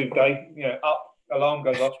 Jiu-jitsu day, you know, up, alarm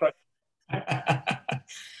goes off straight.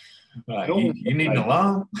 Right, you need an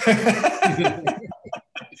alarm?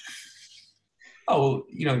 Oh, well,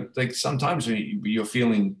 you know, like sometimes you're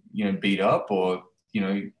feeling, you know, beat up, or, you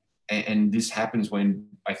know, and this happens when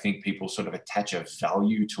I think people sort of attach a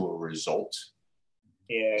value to a result.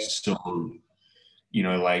 Yeah. So, you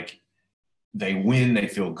know, like they win, they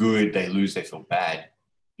feel good. They lose, they feel bad.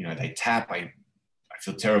 You know, they tap, I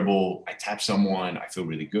feel terrible. I tap someone, I feel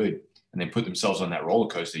really good. And they put themselves on that roller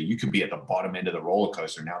coaster. You could be at the bottom end of the roller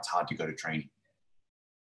coaster. Now it's hard to go to training.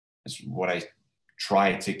 That's what I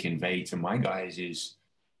try to convey to my guys is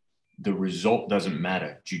the result doesn't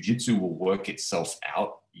matter. Jiu-jitsu will work itself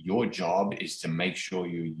out. Your job is to make sure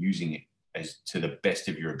you're using it as to the best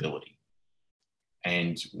of your ability.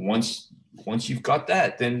 And once you've got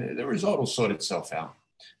that, then the result will sort itself out.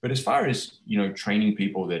 But as far as, training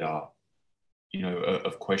people that are,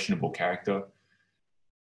 of questionable character,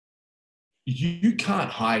 you can't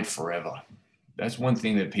hide forever. That's one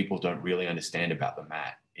thing that people don't really understand about the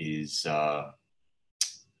mat is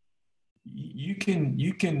you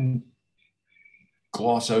can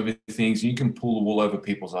gloss over things, and you can pull the wool over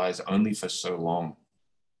people's eyes only for so long.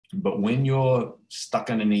 But when you're stuck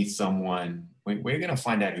underneath someone, we're going to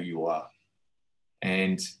find out who you are.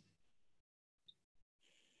 And,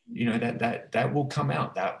 that will come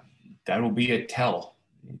out. That will be a tell.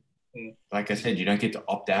 Like I said, you don't get to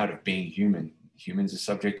opt out of being human. Humans are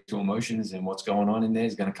subject to emotions, and what's going on in there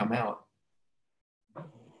is going to come out.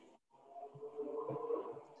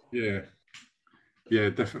 Yeah,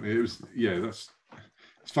 definitely. It's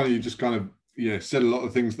funny. You just kind of, said a lot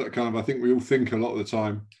of things that kind of, I think we all think a lot of the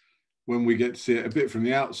time when we get to see it a bit from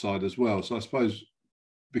the outside as well. So I suppose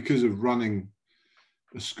because of running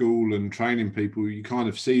a school and training people, you kind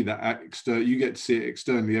of see that you get to see it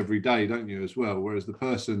externally every day, don't you, as well? Whereas the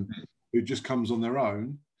person who just comes on their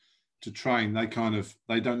own to train, they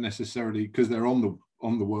don't necessarily, because they're on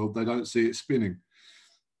the world, they don't see it spinning.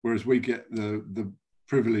 Whereas we get the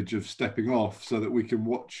privilege of stepping off so that we can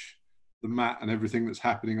watch the mat and everything that's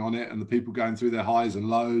happening on it, and the people going through their highs and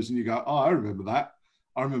lows, and you go, oh, I remember that.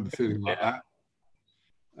 I remember feeling like that.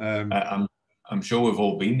 I'm sure we've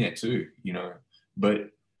all been there too, but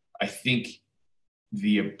I think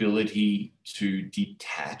the ability to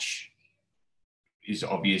detach is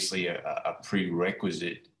obviously a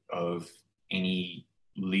prerequisite of any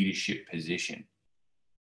leadership position.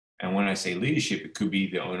 And when I say leadership, it could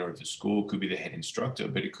be the owner of the school, could be the head instructor,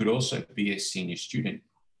 but it could also be a senior student,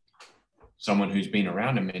 someone who's been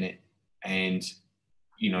around a minute, and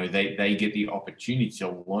they get the opportunity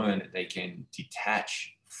to learn that they can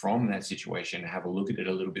detach from that situation and have a look at it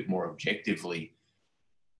a little bit more objectively.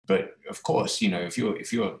 But of course,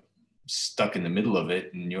 if you're stuck in the middle of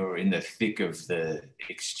it and you're in the thick of the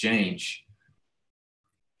exchange,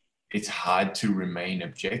 it's hard to remain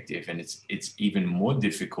objective, and it's even more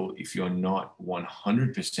difficult if you're not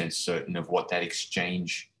 100% certain of what that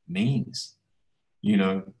exchange means.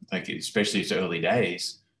 Like especially its early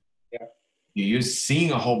days. Yeah. You're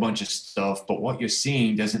seeing a whole bunch of stuff, but what you're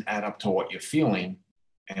seeing doesn't add up to what you're feeling.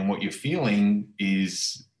 And what you're feeling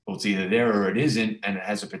is, well, it's either there or it isn't, and it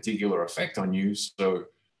has a particular effect on you. So,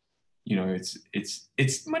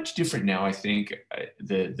 it's much different now. I think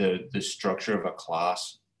the structure of a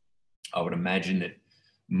class, I would imagine that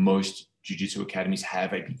most jiu-jitsu academies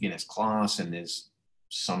have a beginner's class, and there's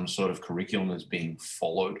some sort of curriculum that's being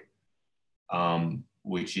followed,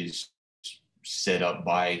 which is set up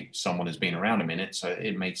by someone who's been around a minute, so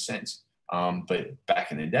it makes sense. But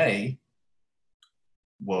back in the day,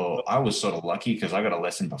 well, I was sort of lucky because I got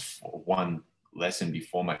one lesson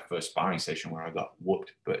before my first sparring session where I got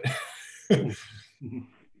whooped. But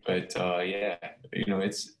yeah,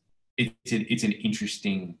 it's an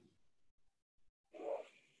interesting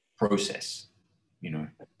process,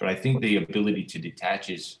 But I think the ability to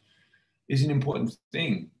detach is an important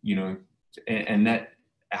thing, and that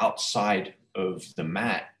outside of the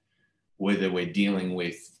mat, whether we're dealing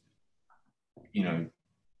with,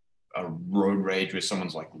 a road rage where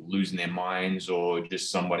someone's like losing their minds, or just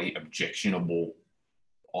somebody objectionable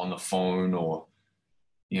on the phone, or,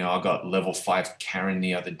 I got level 5 Karen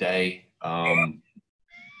the other day. And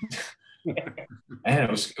it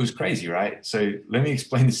was crazy, right? So let me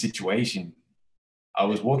explain the situation. I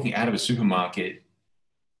was walking out of a supermarket,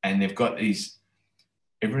 and they've got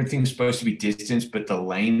everything's supposed to be distance, but the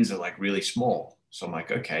lanes are like really small. So I'm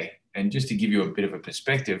like, okay. And just to give you a bit of a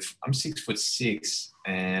perspective, I'm 6'6"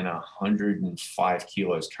 and 105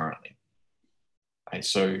 kilos currently. Right?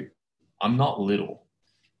 So I'm not little.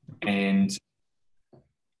 And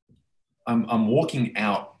I'm walking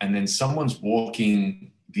out, and then someone's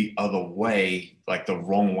walking the other way, like the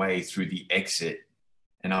wrong way through the exit.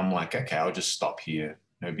 And I'm like, okay, I'll just stop here.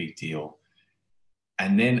 No big deal.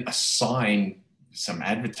 And then a sign, some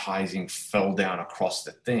advertising fell down across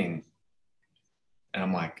the thing. And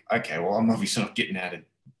I'm like, okay, well, I'm obviously not getting out of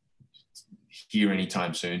here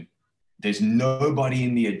anytime soon. There's nobody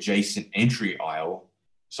in the adjacent entry aisle.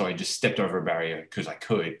 So I just stepped over a barrier because I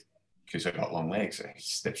got long legs. So I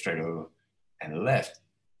stepped straight over and left.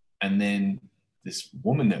 And then this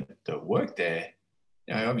woman that worked there,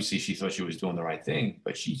 obviously she thought she was doing the right thing,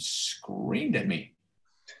 but she screamed at me.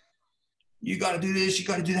 You got to do this, you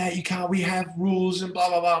got to do that, you can't, we have rules and blah,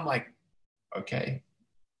 blah, blah. I'm like, okay.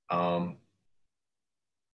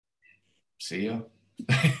 See ya.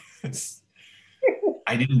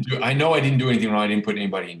 I know I didn't do anything wrong. I didn't put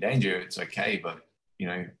anybody in danger. It's okay. But, you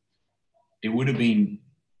know, it would have been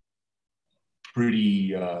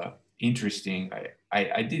pretty interesting.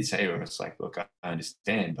 I did say to her, it's like, look, I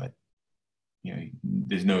understand, but, you know,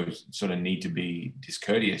 there's no sort of need to be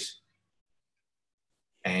discourteous.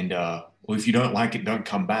 And, well, if you don't like it, don't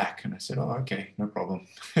come back. And I said, oh, okay, no problem.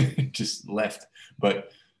 Just left.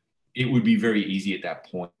 But it would be very easy at that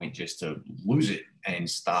point just to lose it and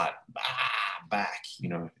start back, you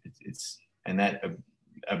know, and that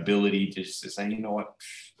ability just to say, you know what,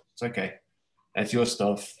 it's okay. That's your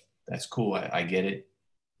stuff. That's cool. I get it.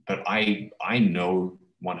 But I know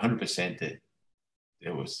 100% that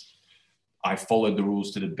I followed the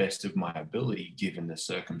rules to the best of my ability, given the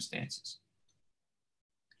circumstances.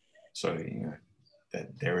 So, you know,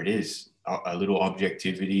 there it is. A little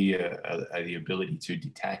objectivity, the ability to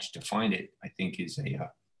detach, to find it, I think is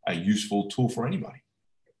a useful tool for anybody.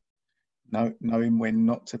 Knowing when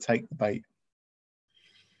not to take the bait.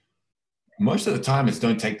 Most of the time it's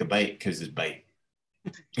don't take the bait because it's bait.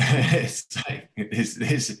 It's like,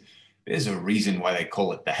 there's a reason why they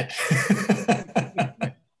call it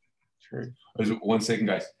that. True. 1 second,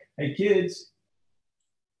 guys. Hey, kids.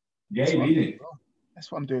 Yeah, eating.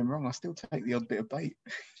 That's what I'm doing wrong. I still take the odd bit of bait.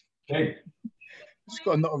 Okay. Just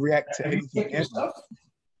got to not react to anything else.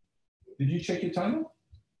 Did you check your timer?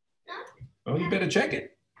 No. Oh, you better check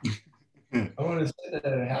it. I want to set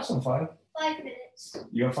the house on fire. 5 minutes.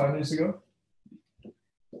 You got 5 minutes to go?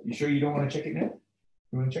 You sure you don't want to check it now?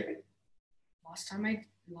 You want to check it? Last time I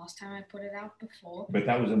put it out before. But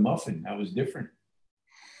that was a muffin. That was different.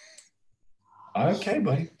 Okay,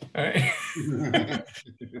 buddy. All right.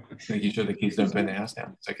 Making sure the kids don't burn the house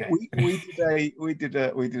down. It's okay. We did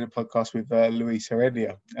a podcast with Luis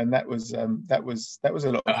Heredia, and that was a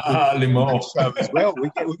lot of show as well.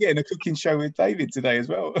 We're getting a cooking show with David today as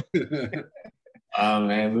well.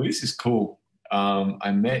 Man, Luis is cool.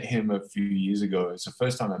 I met him a few years ago. It's the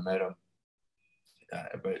first time I met him,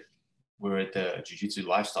 but we were at the Jiu Jitsu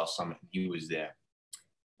Lifestyle Summit, and he was there.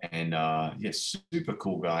 And yeah, super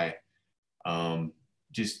cool guy. I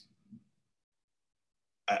just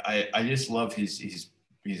love his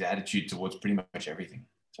attitude towards pretty much everything.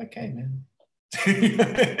 It's okay, man.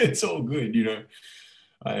 It's all good, you know.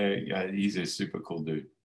 He's a super cool dude.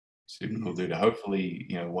 Cool dude. Hopefully,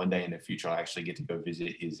 you know, one day in the future I actually get to go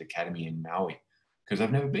visit his academy in Maui, because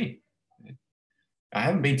I've never been. I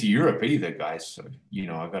haven't been to Europe either, guys. So, you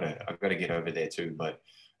know, I've got to get over there too. But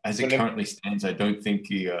as it currently stands, I don't think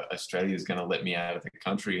Australia is going to let me out of the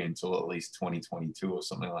country until at least 2022 or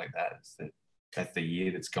something like that. That's the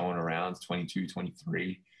year that's going around, 22,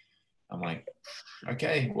 23. I'm like,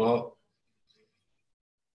 okay, well,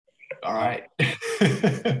 all right.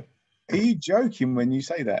 Are you joking when you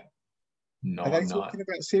say that? No, Are they I'm talking not.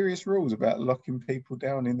 about serious rules about locking people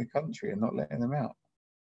down in the country and not letting them out?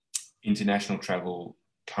 International travel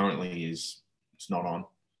currently it's not on.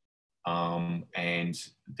 And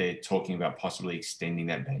they're talking about possibly extending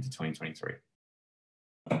that ban to 2023.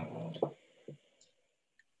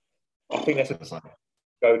 I think that's a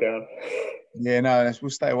go down. Yeah, no, we'll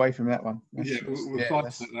stay away from that one. We'll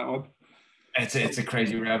fight that one. It's a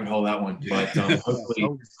crazy rabbit hole, that one. But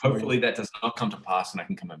hopefully that does not come to pass and I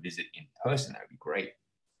can come and visit in person. That would be great.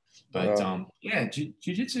 But yeah,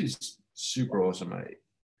 Jiu-Jitsu is super awesome.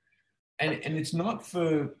 And it's not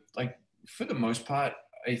for the most part,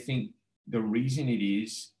 I think the reason it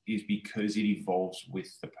is because it evolves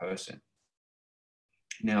with the person.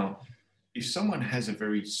 Now, if someone has a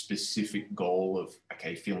very specific goal of,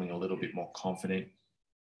 okay, feeling a little bit more confident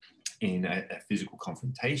in a physical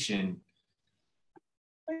confrontation,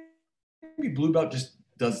 maybe blue belt just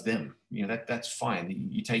does them. You know, that's fine.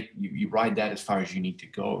 You ride that as far as you need to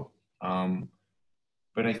go.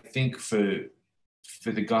 But I think for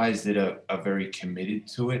the guys that are very committed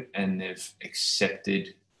to it and they've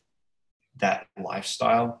accepted that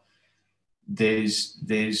lifestyle, there's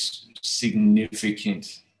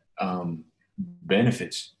significant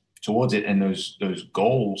benefits towards it, and those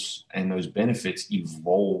goals and those benefits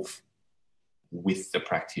evolve with the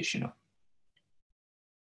practitioner.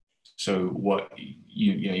 So what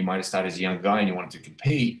you might have started as a young guy and you wanted to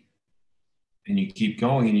compete, and you keep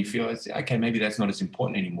going and you feel it's okay, maybe that's not as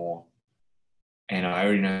important anymore. And I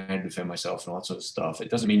already know how to defend myself and all that sort of stuff. It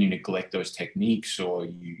doesn't mean you neglect those techniques or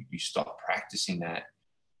you stop practicing that.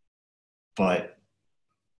 But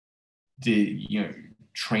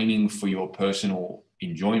training for your personal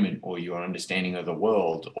enjoyment or your understanding of the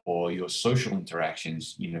world or your social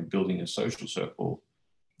interactions, building a social circle,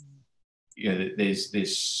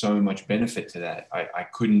 there's so much benefit to that. I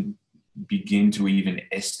couldn't begin to even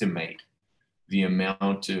estimate the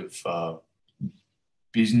amount of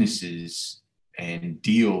businesses and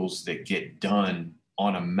deals that get done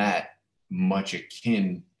on a mat, much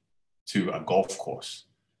akin to a golf course.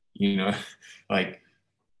 Like,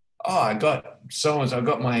 oh, I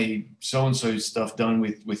got my so-and-so stuff done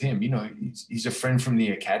with him. He's a friend from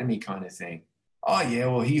the academy kind of thing. Oh yeah,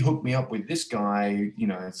 well, he hooked me up with this guy.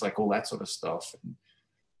 It's like all that sort of stuff. And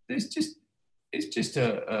it's just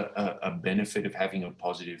a benefit of having a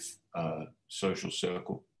positive social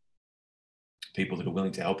circle. People that are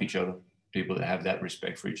willing to help each other, people that have that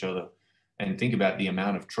respect for each other, and think about the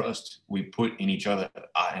amount of trust we put in each other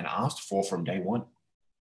and asked for from day one.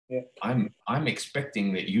 Yeah. I'm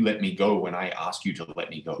expecting that you let me go when I ask you to let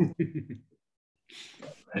me go.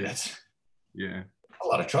 That's a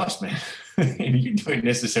lot of trust, man. You don't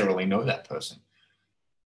necessarily know that person.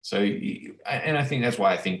 So, and I think that's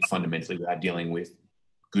why I think fundamentally we are dealing with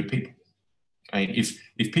good people. I mean,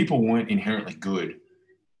 if people weren't inherently good,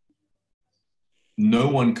 no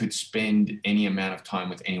one could spend any amount of time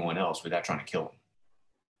with anyone else without trying to kill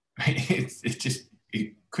them.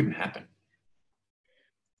 It couldn't happen.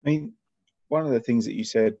 I mean, one of the things that you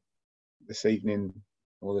said this evening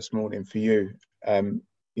or this morning for you,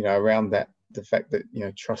 around that, the fact that,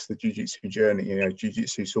 trust the jiu-jitsu journey,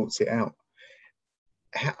 jiu-jitsu sorts it out.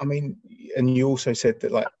 I mean, and you also said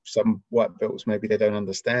that like some white belts, maybe they don't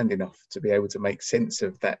understand enough to be able to make sense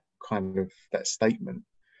of that kind of that statement.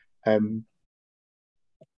 I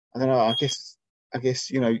don't know. I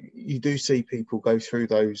guess you do see people go through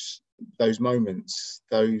those moments,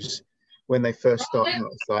 those when they first start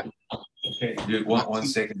out. It's like, okay, one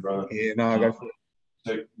second, brother. Yeah, no, go for it.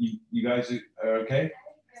 So you guys are okay?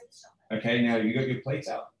 Okay, now you got your plates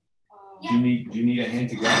out. Do you need a hand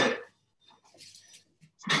to grab it?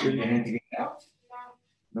 Do you need a hand to get it out?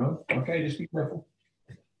 No? Okay, just be careful.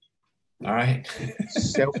 All right.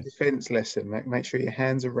 Self-defense lesson. Make sure your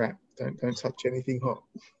hands are wrapped. Don't touch anything hot.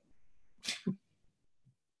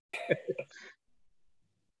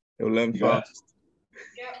 You'll learn fast.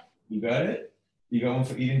 Yeah. You got it? You got one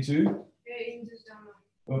for Eden too? Yeah, Eden's just down there.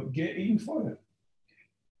 Well, get Eden for it.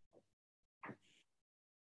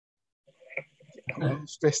 I'm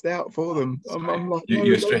stressed out for them. I'm like,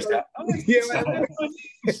 you're stressed out. Yeah, man.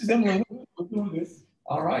 This is Emily. We're doing this.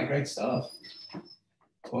 All right, great stuff.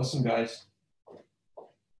 Awesome, guys.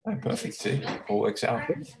 Oh, perfect. See, all works out.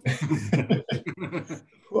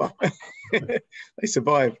 They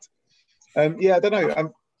survived. Yeah, I don't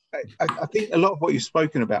know. I think a lot of what you've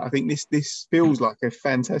spoken about, I think this feels like a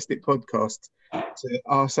fantastic podcast to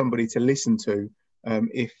ask somebody to listen to.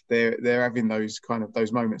 If they're having those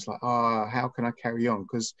moments like, how can I carry on?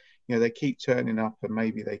 Because they keep turning up and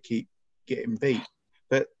maybe they keep getting beat.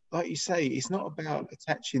 But like you say, it's not about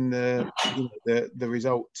attaching the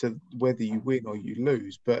result to whether you win or you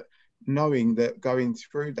lose, but knowing that going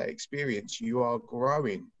through that experience, you are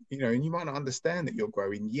growing. And you might not understand that you're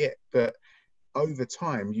growing yet, but over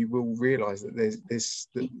time you will realize that there's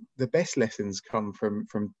the best lessons come from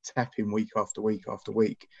tapping week after week after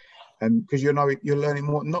week. Because you're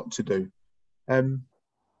learning what not to do.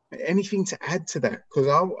 Anything to add to that? Because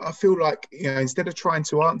I feel like instead of trying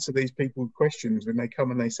to answer these people's questions when they come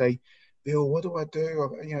and they say, Bill, what do I do?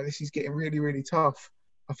 This is getting really, really tough.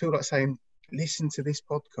 I feel like saying, listen to this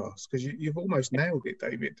podcast, because you've almost nailed it,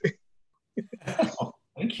 David. Oh,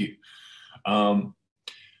 thank you. I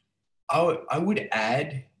would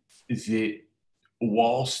add that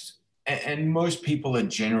whilst and most people are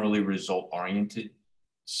generally result oriented.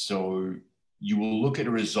 So you will look at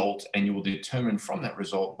a result and you will determine from that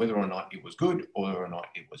result whether or not it was good or whether or not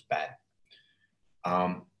it was bad.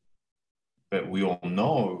 But we all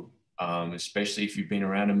know, especially if you've been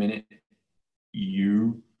around a minute,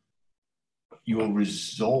 your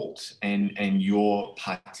result and your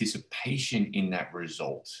participation in that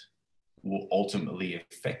result will ultimately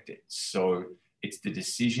affect it. So it's the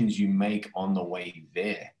decisions you make on the way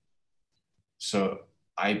there. So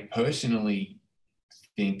I personally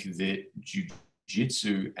think that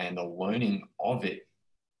jiu-jitsu and the learning of it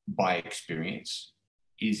by experience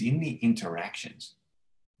is in the interactions.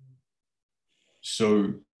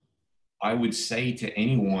 So I would say to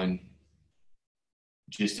anyone,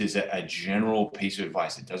 just as a general piece of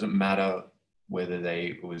advice, it doesn't matter whether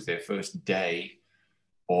it was their first day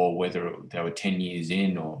or whether they were 10 years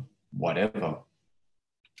in or whatever.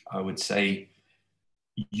 I would say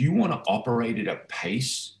you want to operate at a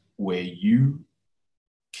pace where you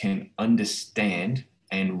can understand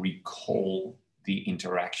and recall the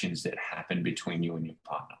interactions that happen between you and your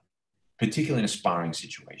partner, particularly in a sparring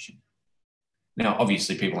situation. Now,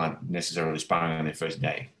 obviously, people aren't necessarily sparring on their first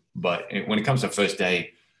day, but when it comes to first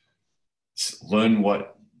day, learn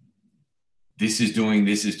what this is doing,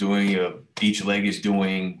 each leg is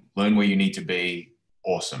doing, learn where you need to be.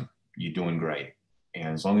 Awesome. You're doing great.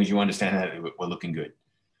 And as long as you understand that, we're looking good.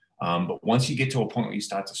 But once you get to a point where you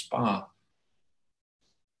start to spar,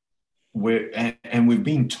 we've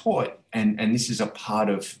been taught, and this is a part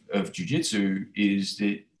of jiu-jitsu, is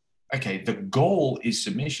that, okay, the goal is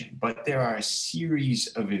submission, but there are a series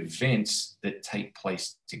of events that take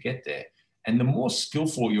place to get there. And the more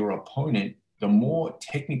skillful your opponent, the more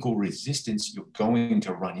technical resistance you're going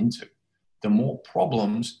to run into, the more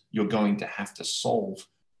problems you're going to have to solve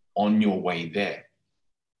on your way there.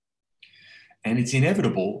 And it's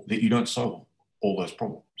inevitable that you don't solve all those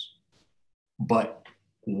problems. But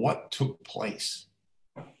what took place,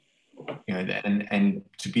 you know, and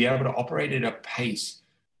to be able to operate at a pace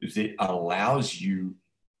that allows you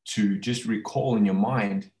to just recall in your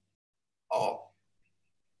mind, oh,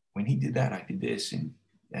 when he did that, I did this, and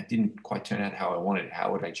that didn't quite turn out how I wanted it.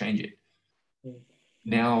 How would I change it?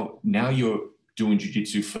 Now you're doing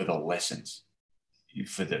jiu-jitsu for the lessons,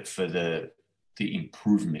 for the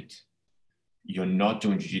improvement. You're not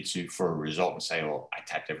doing jiu-jitsu for a result and say, oh, I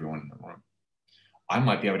tapped everyone in the room. I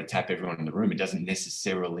might be able to tap everyone in the room. It doesn't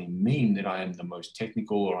necessarily mean that I am the most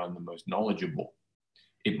technical or I'm the most knowledgeable.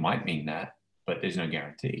 It might mean that, but there's no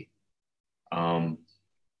guarantee.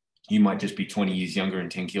 You might just be 20 years younger and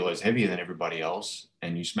 10 kilos heavier than everybody else,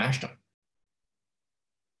 and you smashed them.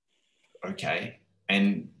 Okay.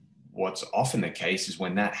 And what's often the case is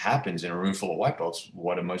when that happens in a room full of white belts,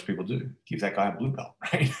 what do most people do? Give that guy a blue belt,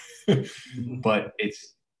 right? But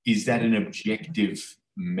is that an objective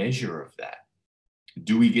measure of that?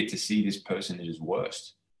 Do we get to see this person at his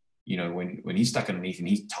worst? You know, when he's stuck underneath and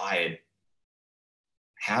he's tired,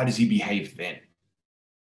 how does he behave then?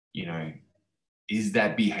 You know, is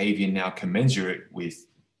that behavior now commensurate with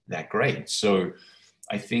that grade? So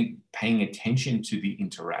I think paying attention to the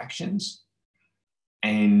interactions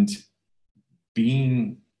and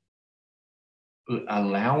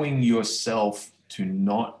allowing yourself to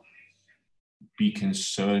not be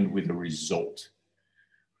concerned with the result.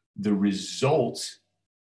 The result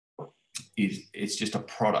it's just a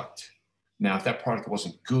product. Now, if that product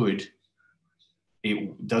wasn't good,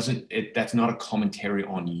 that's not a commentary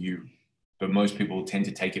on you, but most people tend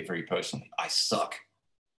to take it very personally. I suck.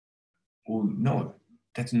 Well, no,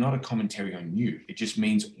 that's not a commentary on you. It just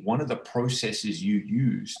means one of the processes you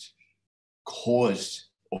used caused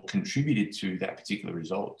or contributed to that particular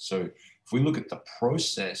result. So if we look at the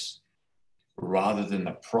process rather than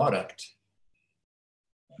the product,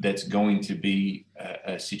 that's going to be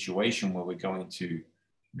a situation where we're going to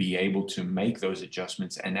be able to make those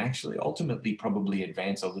adjustments and actually ultimately probably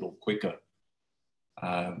advance a little quicker,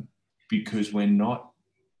 because we're not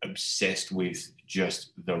obsessed with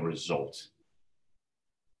just the result.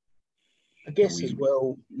 I guess as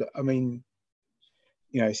well, I mean,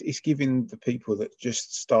 you know, it's giving the people that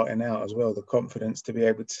just starting out as well the confidence to be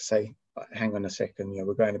able to say, hang on a second, you know,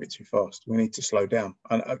 we're going a bit too fast. We need to slow down,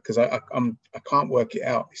 because I can't work it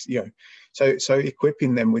out. It's, you know, so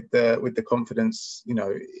equipping them with the confidence, you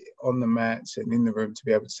know, on the mats and in the room to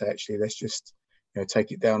be able to say, actually, let's just, you know,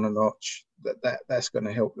 take it down a notch. That's going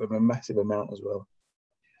to help them a massive amount as well.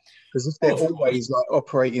 Because if they're always like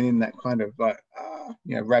operating in that kind of like,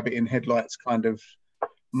 you know, rabbit in headlights kind of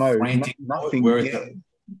mode, frantic nothing.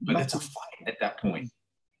 But that's a fight at that point.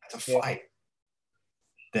 That's a fight.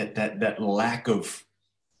 That lack of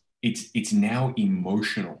it's now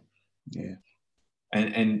emotional. Yeah.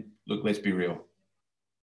 And look, let's be real.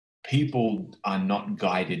 People are not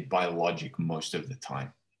guided by logic most of the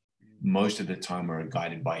time. Most of the time we're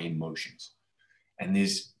guided by emotions. And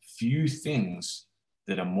there's few things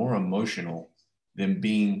that are more emotional than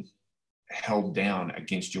being held down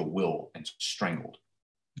against your will and strangled.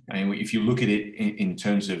 I mean, if you look at it in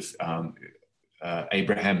terms of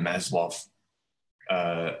Abraham Maslow,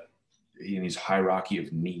 in his hierarchy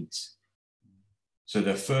of needs. So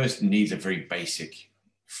the first needs are very basic: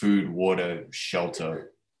 food, water,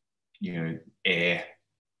 shelter, you know, air.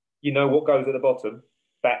 You know what goes at the bottom?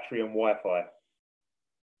 Battery and Wi-Fi.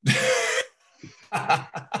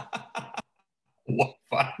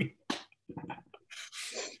 Wi-Fi.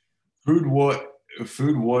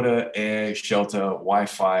 Food, water, air, shelter,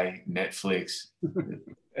 Wi-Fi, Netflix.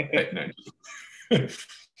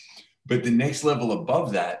 But the next level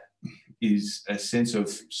above that is a sense of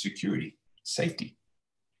security, safety,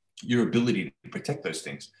 your ability to protect those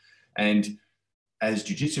things. And as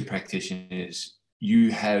jiu-jitsu practitioners,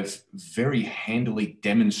 you have very handily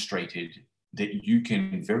demonstrated that you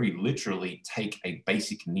can very literally take a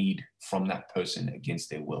basic need from that person against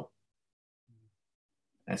their will.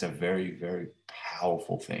 That's a very, very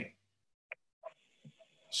powerful thing.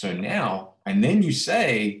 So now, and then you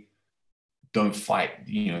say, don't fight,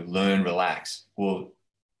 learn, relax. Well,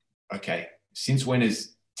 okay, since when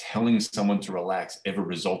is telling someone to relax ever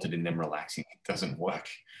resulted in them relaxing? It doesn't work,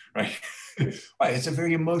 right? Right, it's a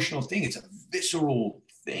very emotional thing. It's a visceral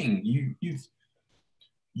thing.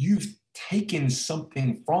 You've taken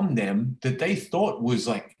something from them that they thought was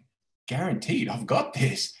like guaranteed. I've got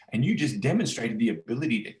this, and you just demonstrated the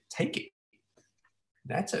ability to take it.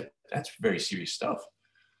 That's very serious stuff.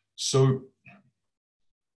 So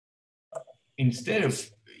instead of,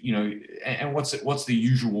 and what's the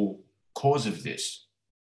usual cause of this?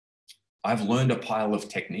 I've learned a pile of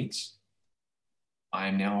techniques.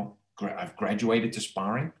 I've graduated to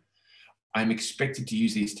sparring. I'm expected to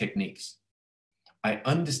use these techniques. I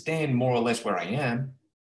understand more or less where I am.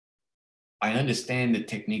 I understand the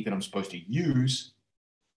technique that I'm supposed to use,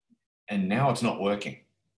 and now it's not working.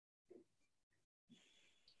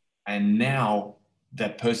 And now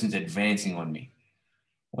that person's advancing on me.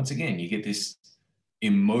 Once again, you get this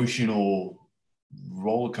emotional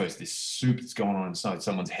roller coaster, this soup that's going on inside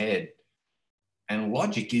someone's head, and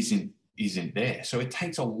logic isn't there. So it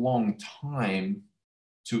takes a long time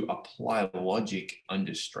to apply logic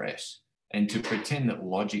under stress, and to pretend that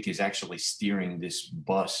logic is actually steering this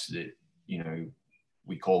bus that,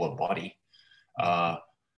 we call a body,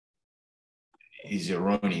 is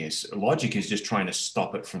erroneous. Logic is just trying to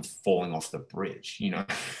stop it from falling off the bridge,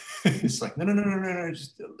 It's like, no,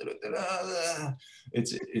 just a little,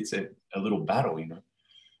 it's a little battle,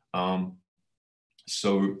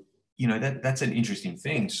 So, that's an interesting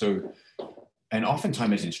thing. So, and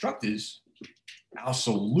oftentimes as instructors, our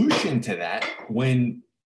solution to that,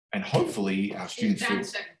 and hopefully our students feel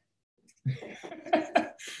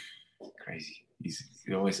crazy. He's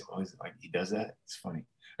always like, he does that. It's funny.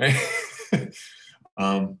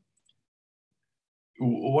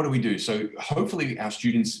 What do we do? So hopefully our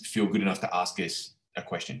students feel good enough to ask us a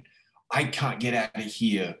question. I can't get out of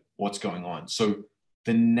here. What's going on? So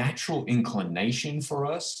the natural inclination for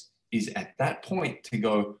us is at that point to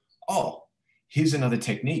go, oh, here's another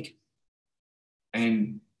technique.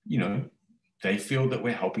 And, they feel that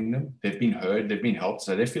we're helping them. They've been heard, they've been helped.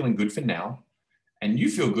 So they're feeling good for now. And you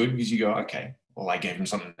feel good because you go, okay, well, I gave them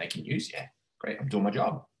something they can use. Yeah, great. I'm doing my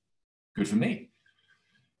job. Good for me.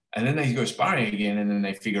 And then they go sparring again, and then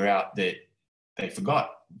they figure out that they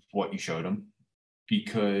forgot what you showed them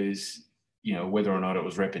because, whether or not it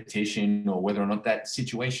was repetition or whether or not that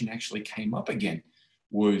situation actually came up again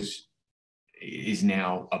is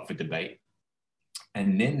now up for debate.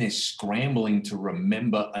 And then they're scrambling to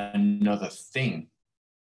remember another thing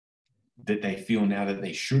that they feel now that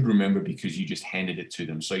they should remember because you just handed it to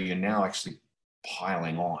them. So you're now actually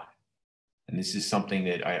piling on. And this is something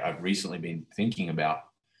that I've recently been thinking about.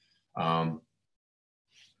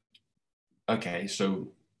 Okay,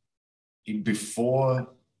 so before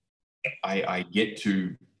I get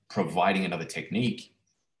to providing another technique,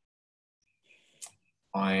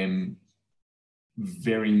 I'm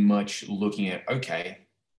very much looking at, okay,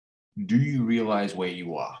 do you realize where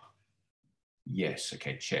you are? Yes,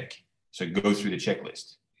 okay, check. So go through the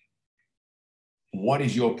checklist. What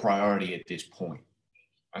is your priority at this point?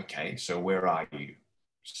 Okay, so where are you?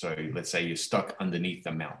 So let's say you're stuck underneath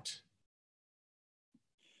the mount.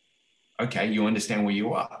 Okay, you understand where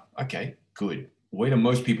you are. Okay, good. Where do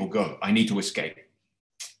most people go? I need to escape.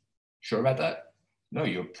 Sure about that? No,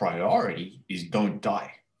 your priority is don't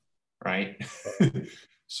die, right?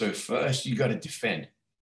 So first you got to defend.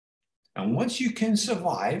 And once you can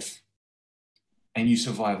survive, and you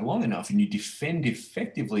survive long enough and you defend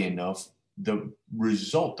effectively enough, the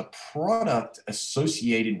result, the product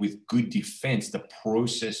associated with good defense, the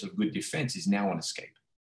process of good defense is now an escape.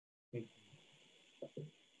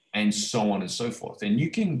 And so on and so forth. And you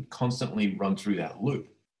can constantly run through that loop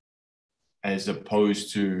as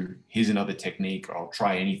opposed to here's another technique, or I'll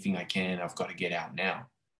try anything I can. I've got to get out now.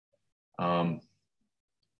 And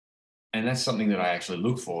that's something that I actually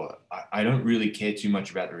look for. I don't really care too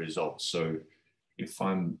much about the results. So if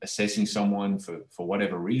I'm assessing someone for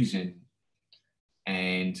whatever reason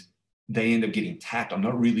and they end up getting tapped, I'm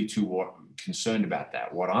not really too concerned about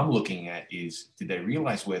that. What I'm looking at is, did they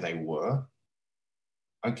realize where they were?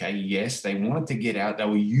 Okay, yes, they wanted to get out. They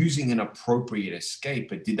were using an appropriate escape,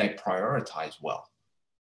 but did they prioritize well?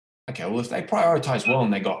 Okay, well, if they prioritize well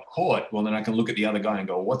and they got caught, well, then I can look at the other guy and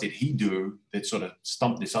go, what did he do that sort of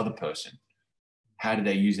stumped this other person? How did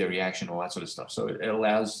they use their reaction, all that sort of stuff. So it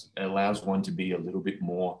allows one to be a little bit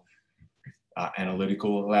more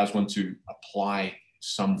analytical, allows one to apply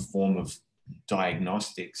some form of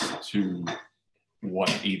diagnostics to what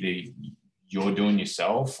either you're doing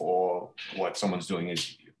yourself or what someone's doing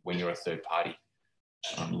is when you're a third party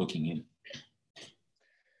looking in.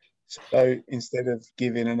 So instead of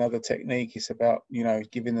giving another technique, it's about, you know,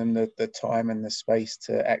 giving them the time and the space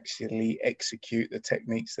to actually execute the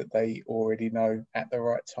techniques that they already know at the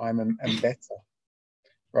right time and better,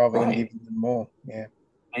 rather than giving them more. Yeah.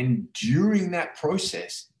 And during that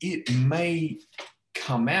process, it may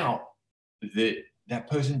come out that that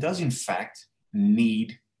person does in fact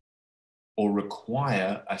need or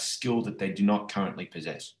require a skill that they do not currently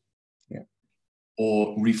possess. Yeah.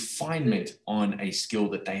 Or refinement on a skill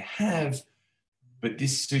that they have, but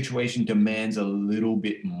this situation demands a little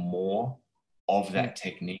bit more of that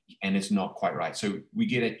technique and it's not quite right. So we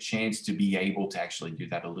get a chance to be able to actually do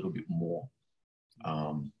that a little bit more.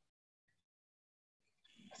 I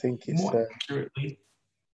think it's more accurately.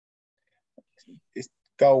 It's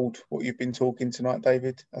gold what you've been talking tonight,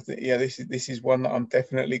 David. I think, yeah, this is one that I'm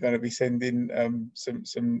definitely going to be sending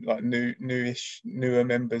some like newer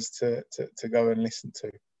members to go and listen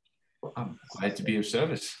to. I'm glad to be of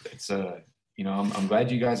service. It's you know, I'm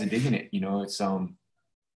glad you guys are digging it. You know, it's I'm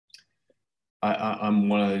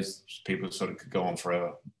one of those people that sort of could go on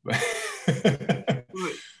forever.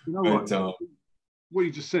 You know what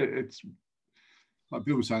you just said, it's like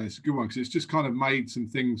Bill was saying, it's a good one because it's just kind of made some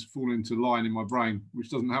things fall into line in my brain, which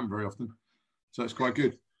doesn't happen very often. So it's quite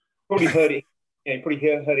good. Probably heard it. Yeah, you probably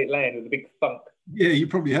heard it land with a big thunk. Yeah, you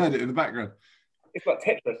probably heard it in the background. It's like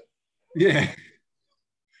Tetris. Yeah.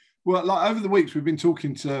 Well, like over the weeks we've been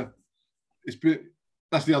talking to.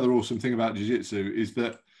 That's the other awesome thing about jiu-jitsu is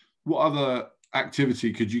that what other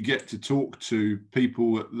activity could you get to talk to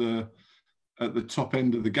people at the top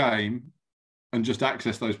end of the game and just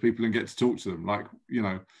access those people and get to talk to them? Like, you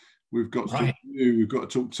know, we've got to talk to you, we've got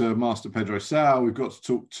to talk to Master Pedro Sal, we've got to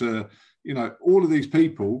talk to, you know, all of these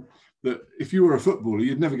people that if you were a footballer,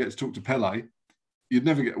 you'd never get to talk to Pele. You'd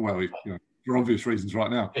never get, well, you know, for obvious reasons right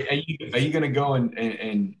now. Are you going to go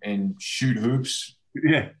and shoot hoops?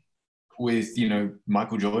 Yeah. With, you know,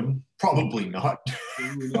 Michael Jordan? Probably not.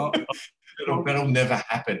 That'll never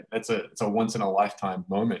happen. It's a once in a lifetime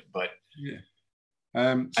moment, but yeah.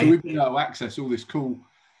 So we've been able to access all this cool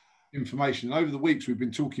information. Over the weeks, we've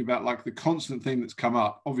been talking about like the constant thing that's come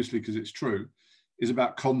up, obviously because it's true, is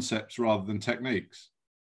about concepts rather than techniques.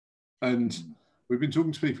 And we've been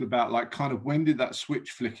talking to people about like kind of when did that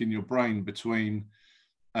switch flick in your brain between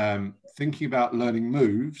thinking about learning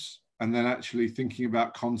moves and then actually thinking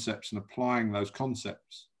about concepts and applying those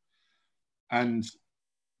concepts. And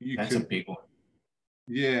that's a big one.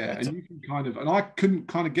 Yeah, and you can kind of, and I couldn't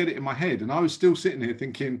kind of get it in my head. And I was still sitting here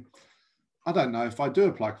thinking, I don't know if I do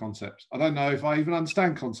apply concepts. I don't know if I even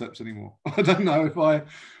understand concepts anymore. I don't know if I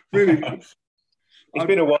really... It's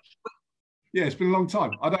been a while. Yeah, it's been a long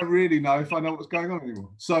time. I don't really know if I know what's going on anymore.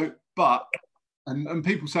 So, but, and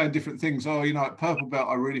people saying different things. Oh, you know, at Purple Belt,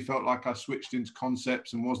 I really felt like I switched into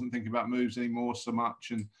concepts and wasn't thinking about moves anymore so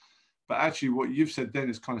much. But actually what you've said then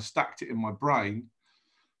is kind of stacked it in my brain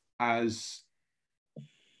as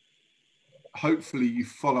hopefully you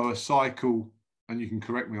follow a cycle, and you can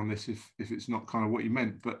correct me on this if it's not kind of what you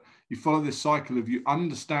meant, but you follow this cycle of you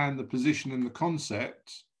understand the position and the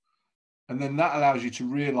concept, and then that allows you to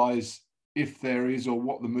realize if there is or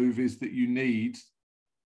what the move is that you need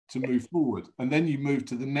to move forward. And then you move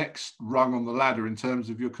to the next rung on the ladder in terms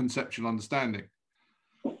of your conceptual understanding.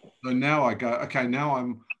 So now I go, okay, now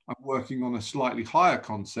I'm working on a slightly higher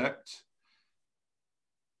concept.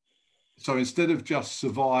 So instead of just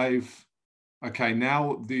survive, okay,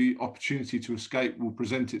 now the opportunity to escape will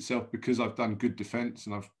present itself because I've done good defense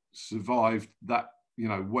and I've survived that, you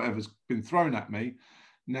know, whatever's been thrown at me.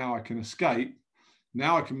 Now I can escape.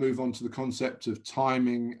 Now I can move on to the concept of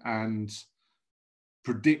timing and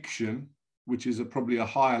prediction, which is probably a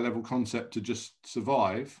higher level concept to just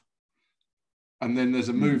survive. And then there's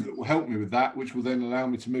a move that will help me with that, which will then allow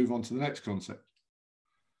me to move on to the next concept.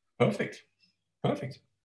 Perfect.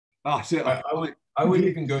 Ah, see, I would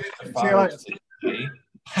even go so far as to say...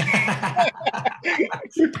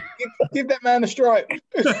 give that man a strike.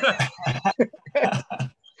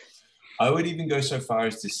 I would even go so far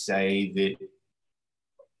as to say that,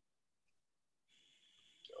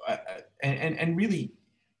 and really,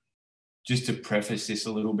 just to preface this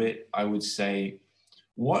a little bit, I would say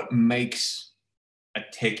what makes a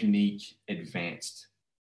technique advanced?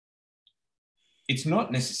 It's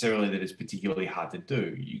not necessarily that it's particularly hard to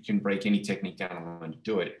do. You can break any technique down and learn to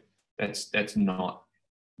do it. That's not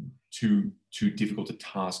too difficult a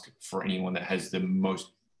task for anyone that has the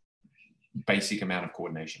most basic amount of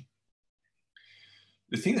coordination.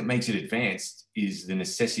 the thing that makes it advanced is the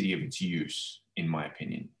necessity of its use, in my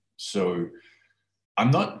opinion. So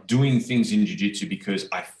I'm not doing things in jiu-jitsu because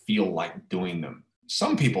I feel like doing them.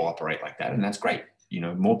 Some people operate like that, and that's great.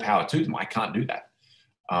 More power to them. I can't do that.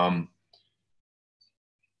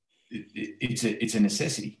 It's a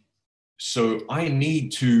necessity. So I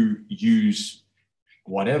need to use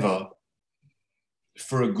whatever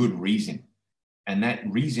for a good reason. And that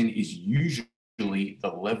reason is usually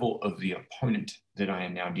the level of the opponent that I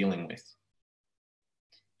am now dealing with.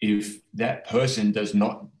 If that person does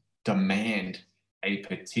not demand a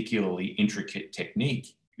particularly intricate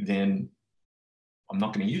technique, then I'm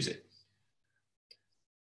not going to use it.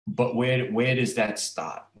 But where does that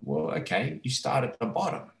start? Well, okay, you start at the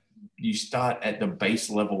bottom. You start at the base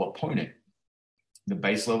level opponent. The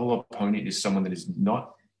base level opponent is someone that is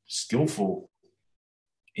not skillful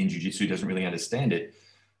in jiu-jitsu, doesn't really understand it.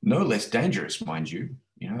 No less dangerous, mind you.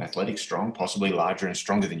 Athletic, strong, possibly larger and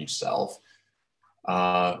stronger than yourself.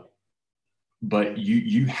 But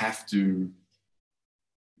you have to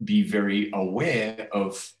be very aware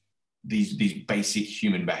of these basic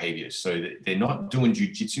human behaviors. So that they're not doing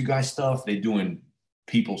jiu-jitsu guy stuff, they're doing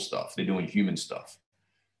people stuff, they're doing human stuff.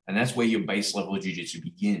 And that's where your base level of jiu-jitsu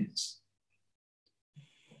begins.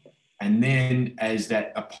 And then as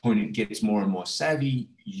that opponent gets more and more savvy,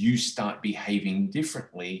 you start behaving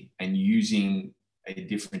differently and using a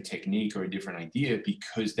different technique or a different idea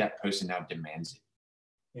because that person now demands it.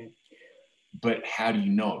 Yeah. But how do you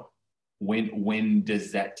know? When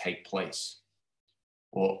does that take place?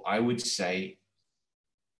 Well, I would say,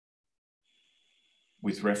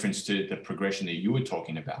 with reference to the progression that you were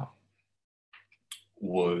talking about,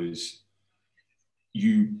 was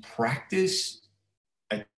you practice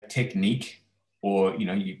a technique, or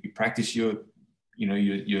you practice your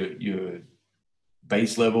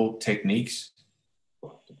base level techniques,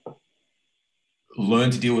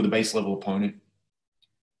 learn to deal with a base level opponent,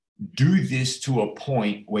 do this to a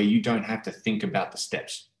point where you don't have to think about the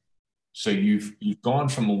steps. So you've gone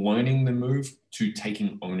from learning the move to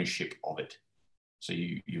taking ownership of it. So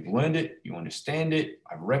you've learned it, you understand it,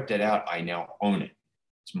 I've repped it out, I now own it.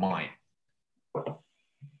 It's mine.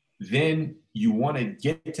 Then you want to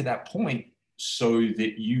get to that point so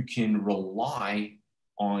that you can rely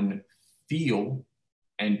on feel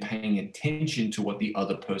and paying attention to what the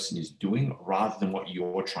other person is doing rather than what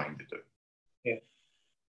you're trying to do. Yeah.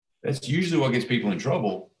 That's usually what gets people in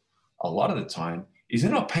trouble a lot of the time, is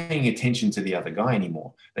they're not paying attention to the other guy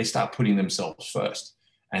anymore. They start putting themselves first.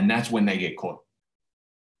 And that's when they get caught.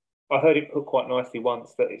 I heard it put quite nicely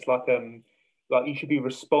once that it's like you should be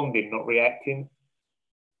responding, not reacting.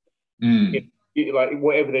 Like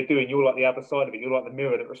whatever they're doing, you're like the other side of it. You're like the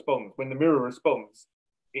mirror that responds. When the mirror responds,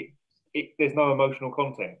 there's no emotional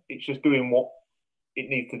content. It's just doing what it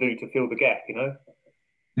needs to do to fill the gap,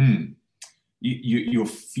 Your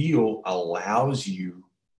feel allows you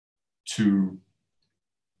to.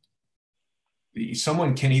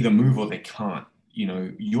 Someone can either move or they can't.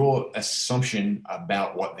 Your assumption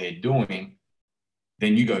about what they're doing,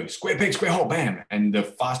 then you go square peg, square hole, bam. And the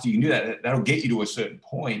faster you can do that, that'll get you to a certain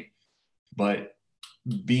point. But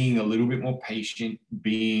being a little bit more patient,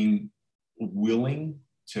 being willing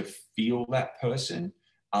to feel that person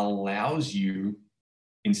allows you,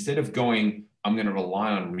 instead of going, I'm going to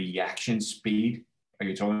rely on reaction speed, like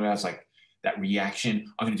you're talking about, it's like that reaction,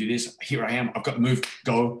 I'm going to do this, here I am, I've got the move,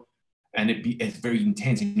 go. And it's very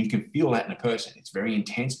intense, and you can feel that in a person. It's very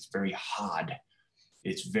intense, it's very hard,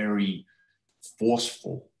 it's very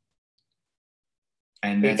forceful.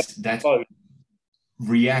 And that's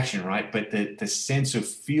reaction, right? But the sense of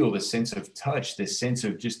feel, the sense of touch, the sense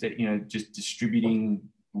of just that, just distributing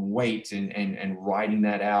weight and riding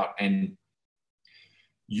that out. And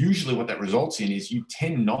usually what that results in is you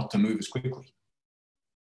tend not to move as quickly.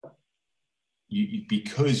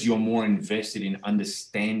 Because you're more invested in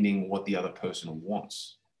understanding what the other person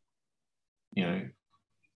wants.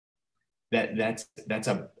 That's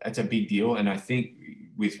a big deal. And I think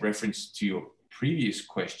with reference to your previous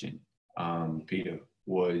question, Peter,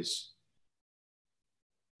 was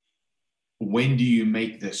when do you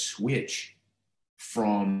make the switch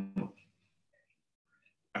from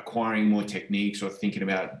acquiring more techniques or thinking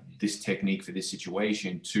about this technique for this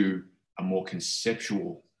situation to a more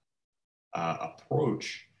conceptual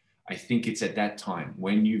approach? I think it's at that time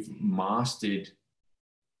when you've mastered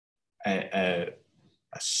a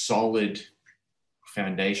solid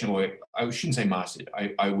foundation, or I shouldn't say mastered,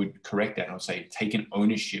 I would correct that. I would say taken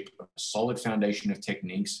ownership of a solid foundation of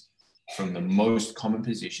techniques from the most common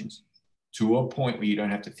positions to a point where you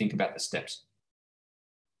don't have to think about the steps.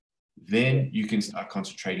 Then you can start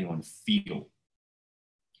concentrating on feel.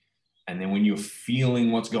 And then when you're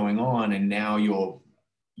feeling what's going on, and now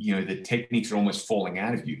the techniques are almost falling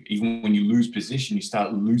out of you. Even when you lose position, you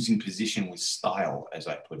start losing position with style, as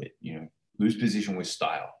I put it. Lose position with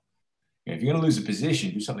style. If you're going to lose a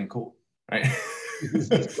position, do something cool, right?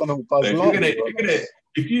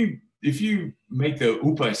 If you make the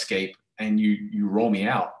Upa escape and you roll me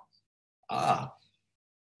out,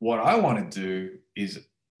 what I want to do is,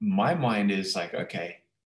 my mind is like, okay,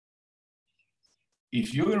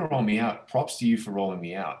 if you're going to roll me out, props to you for rolling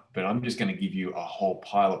me out, but I'm just going to give you a whole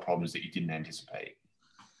pile of problems that you didn't anticipate,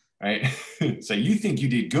 right? So you think you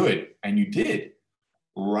did good, and you did,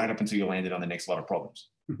 right up until you landed on the next lot of problems.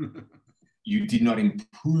 You did not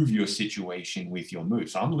improve your situation with your move.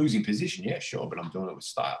 So I'm losing position, yeah, sure, but I'm doing it with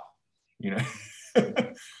style, and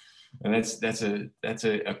that's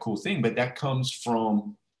a cool thing. But that comes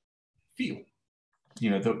from feel.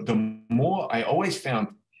 The more, I always found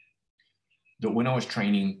that when I was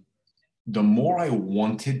training, the more I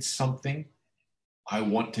wanted something, I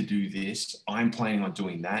want to do this, I'm planning on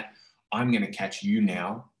doing that, I'm going to catch you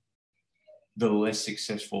now, the less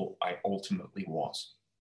successful I ultimately was.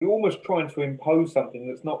 You're almost trying to impose something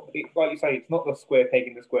that's not, like you say, it's not the square peg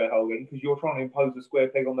in the square hole, because you're trying to impose the square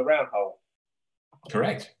peg on the round hole.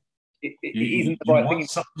 Correct. It isn't the right thing.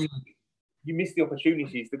 Something, you miss the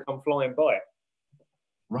opportunities to come flying by.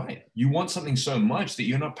 Right. You want something so much that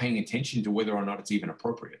you're not paying attention to whether or not it's even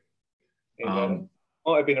appropriate. Might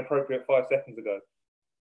have been appropriate 5 seconds ago.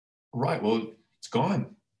 Right. Well, it's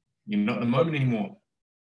gone. You're not in the moment anymore.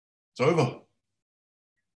 It's over.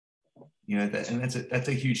 And that's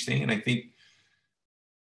a huge thing. And I think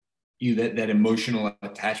that emotional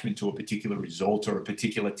attachment to a particular result or a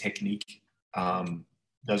particular technique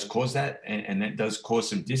does cause that, and that does cause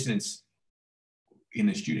some dissonance in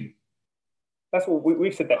the student. That's what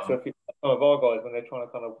we've said that to some of our guys when they're trying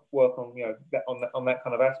to kind of work on on that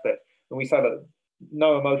kind of aspect. And we say that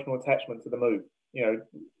no emotional attachment to the move.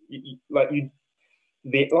 Like you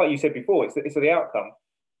said before, it's the outcome.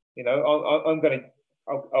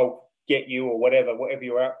 I'll get you, or whatever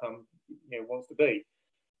your outcome wants to be.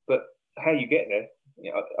 But how you get there,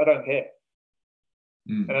 I don't care.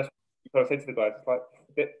 And that's what I said to the guys. It's like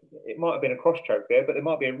it might have been a cross choke there, but there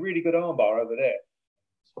might be a really good armbar over there.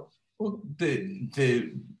 Well,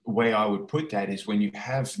 the way I would put that is, when you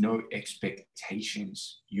have no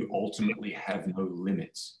expectations, you ultimately have no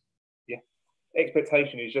limits. Yeah,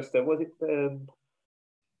 expectation is just what the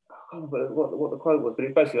quote was, but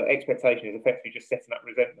it's basically like, expectation is effectively just setting up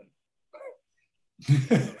resentment.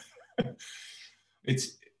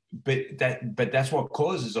 But that's what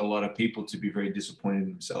causes a lot of people to be very disappointed in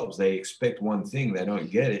themselves. They expect one thing, they don't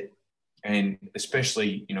get it, and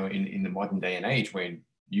especially in the modern day and age, when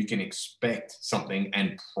you can expect something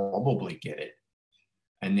and probably get it,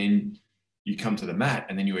 and then you come to the mat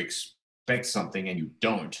and then you expect something and you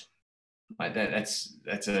don't. Like that's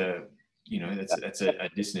a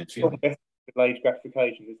dissonant feeling. Delayed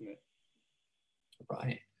gratification, isn't it?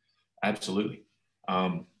 Right. Absolutely.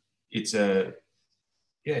 It's an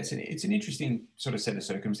interesting sort of set of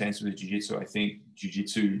circumstances with jiu-jitsu. I think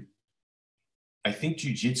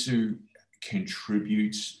jiu-jitsu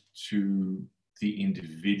contributes to the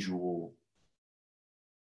individual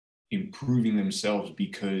improving themselves,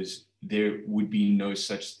 because there would be no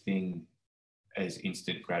such thing as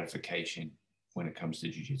instant gratification when it comes to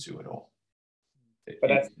jiu-jitsu at all. But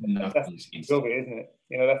that's instant, isn't it?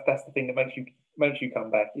 That's the thing that makes you come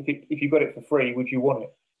back. If you got it for free, would you want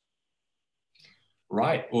it?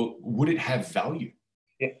 Right. Well, would it have value?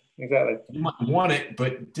 Yeah, exactly. You might want it,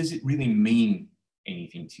 but does it really mean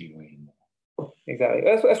anything to you anymore? Exactly.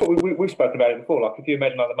 That's what we've spoken about it before. Like, if you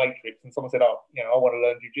imagine like the Matrix, and someone said, "Oh, I want to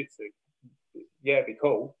learn jiu-jitsu." Yeah, it'd be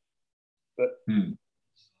cool. But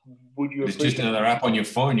would you? It's just another app on your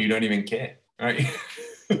phone. You don't even care, right?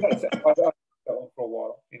 I that one for a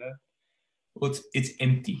while, Well, it's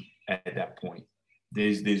empty at that point.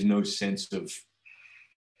 There's no sense of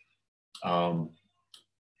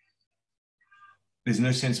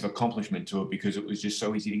accomplishment to it, because it was just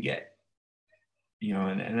so easy to get.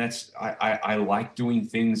 And that's, I like doing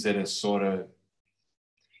things that are sort of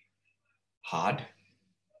hard.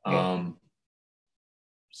 Yeah.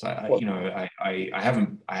 So I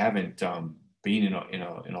haven't been in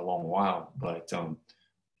a long while, but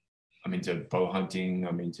I'm into bow hunting.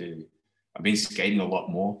 I've been skating a lot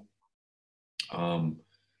more.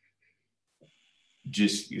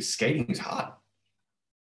 Just skating is hard.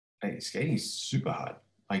 Skating is super hard.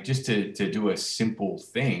 Like, just to do a simple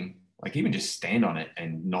thing, like even just stand on it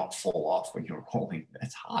and not fall off when you're rolling,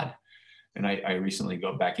 that's hard. And I recently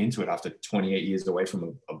got back into it after 28 years away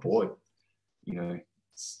from a board.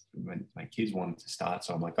 when my kids wanted to start.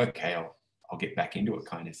 So I'm like, okay, I'll get back into it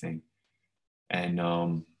kind of thing. And,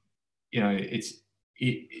 you know,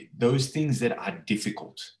 those things that are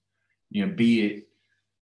difficult, you know, be it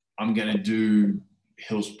I'm going to do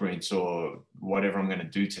hill sprints or whatever I'm going to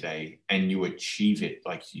do today, and you achieve it,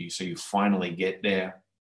 so you finally get there.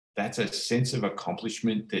 That's a sense of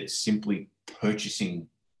accomplishment that simply purchasing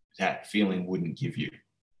that feeling wouldn't give you.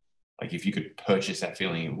 Like if you could purchase that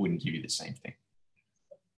feeling, it wouldn't give you the same thing.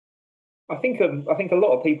 I think a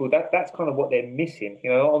lot of people that's kind of what they're missing.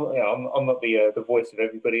 You know, I'm not the voice of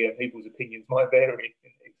everybody, and people's opinions might vary,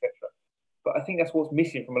 etc. But I think that's what's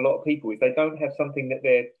missing from a lot of people is they don't have something that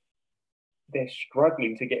they're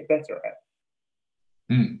struggling to get better at.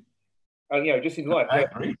 Mm. And you know, just in life,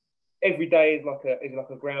 every day is like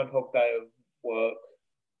a groundhog day of work,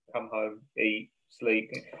 come home, eat,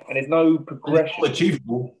 sleep, and there's no progression. It's all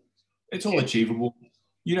achievable. It's all achievable.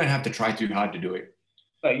 You don't have to try too hard to do it.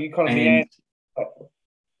 No, you kind of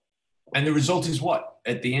and the result is what?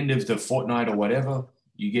 At the end of the fortnight or whatever,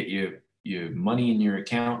 you get your money in your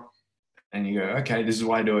account, and you go, okay, this is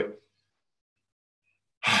why I do it.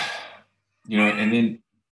 You know,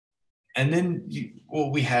 and then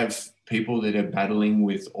we have people that are battling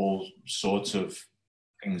with all sorts of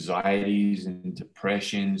anxieties and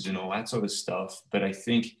depressions and all that sort of stuff. But I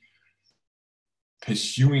think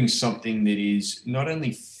pursuing something that is not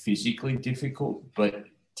only physically difficult, but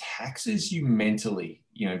taxes you mentally,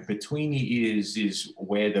 you know, between the ears is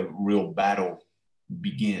where the real battle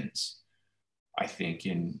begins, I think.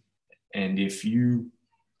 And if you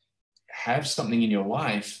have something in your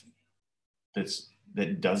life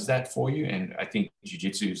that does that for you, and I think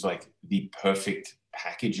jiu-jitsu is like the perfect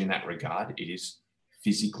package in that regard. It is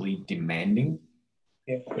physically demanding,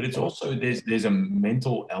 but it's also there's a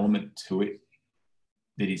mental element to it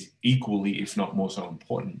that is equally, if not more so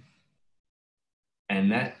important.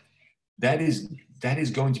 And that is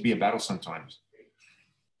going to be a battle sometimes.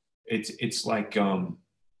 It's like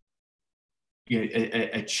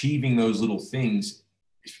achieving those little things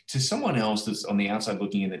to someone else that's on the outside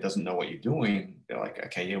looking in that doesn't know what you're doing. They're like,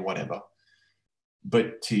 okay, yeah, whatever.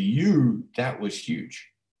 But to you, that was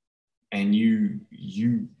huge, and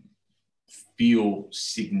you feel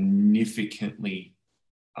significantly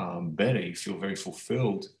better. You feel very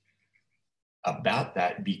fulfilled about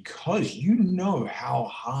that because you know how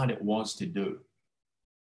hard it was to do.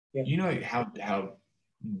 Yeah. You know how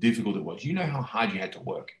difficult it was. You know how hard you had to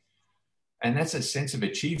work. And that's a sense of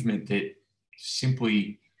achievement that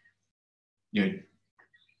simply, you know,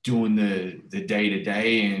 doing the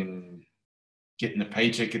day-to-day and getting the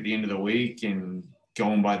paycheck at the end of the week and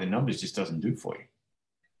going by the numbers just doesn't do for you.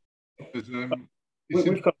 We've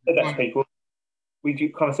kind of said that to people. We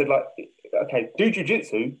kind of said, like, okay, do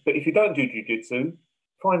jiu-jitsu, but if you don't do jiu-jitsu,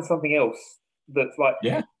 find something else that's like,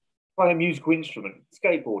 play a musical instrument,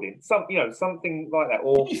 skateboarding, something like that,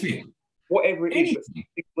 or whatever it is.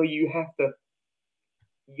 But you have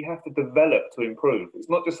to develop to improve. It's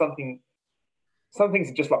not just something. Some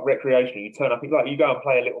things are just like recreational. You turn up, like you go and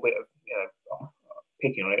play a little bit of, you know,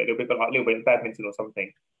 picking on it a little bit, but like a little bit of badminton or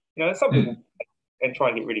something. You know, some people and try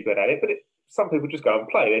and get really good at it, but some people just go and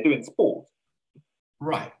play. They're doing sport.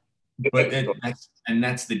 Right. But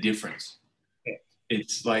that's the difference. Yeah.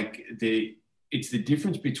 It's like it's the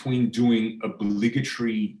difference between doing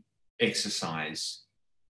obligatory exercise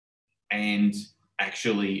and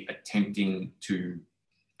actually attempting to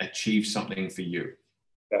achieve something for you.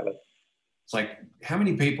 Exactly. It's like, how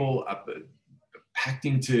many people are packed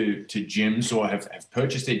into gyms or have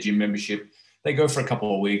purchased their gym membership? They go for a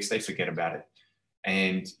couple of weeks, they forget about it.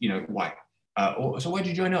 And, you know, why? So why'd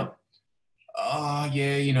you join up? Oh,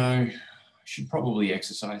 yeah, you know, I should probably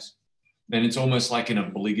exercise. Then it's almost like an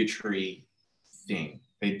obligatory thing.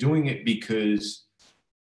 They're doing it because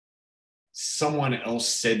someone else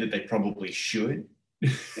said that they probably should.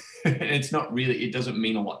 It's not really, it doesn't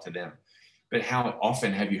mean a lot to them. But how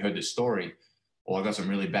often have you heard the story? Well, I got some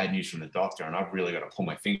really bad news from the doctor and I've really got to pull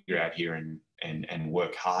my finger out here and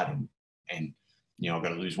work hard and you know, I've got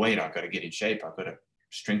to lose weight. I've got to get in shape. I've got to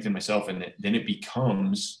strengthen myself. And then it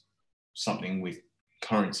becomes something with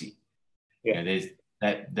currency. Yeah. You know, there's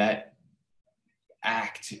that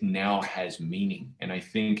act now has meaning. And I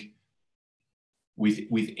think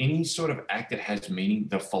with any sort of act that has meaning,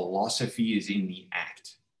 the philosophy is in the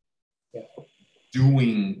act. Yeah.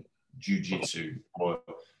 Doing jiu-jitsu, or,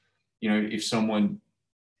 you know, if someone,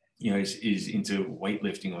 you know, is into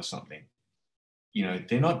weightlifting or something, you know,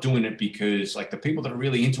 they're not doing it because, like, the people that are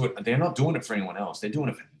really into it, they're not doing it for anyone else. They're doing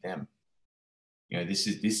it for them. You know, this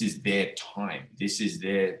is their time. This is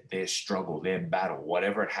their struggle, their battle,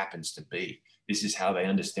 whatever it happens to be. This is how they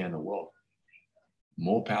understand the world.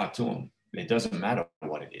 more power to them. It doesn't matter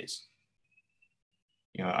what it is.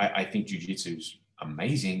 You know, I think jiu-jitsu is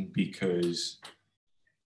amazing because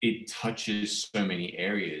it touches so many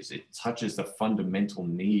areas. It touches the fundamental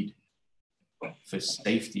need for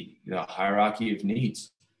safety, the hierarchy of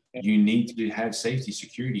needs. You need to have safety,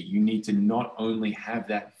 security. You need to not only have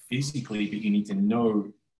that physically, but you need to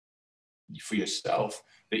know for yourself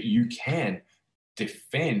that you can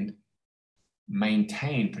defend,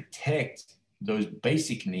 maintain, protect those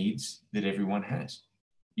basic needs that everyone has.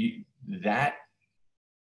 That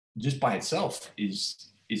just by itself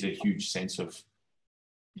is a huge sense of,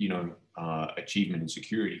 you know, achievement and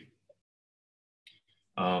security.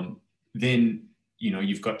 Then, you know,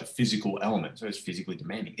 you've got the physical element. So it's physically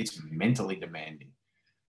demanding. It's mentally demanding.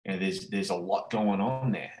 And there's a lot going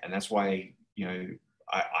on there. And that's why, you know,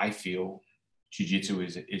 I feel jiu-jitsu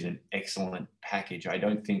is an excellent package. I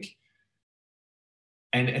don't think,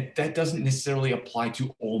 and that doesn't necessarily apply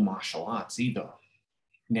to all martial arts either.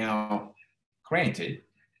 Now, granted,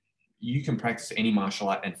 you can practice any martial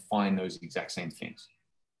art and find those exact same things.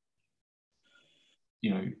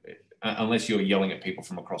 You know, unless you're yelling at people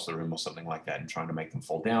from across the room or something like that and trying to make them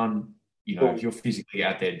fall down. You know, if you're physically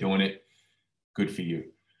out there doing it, good for you.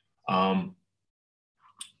 But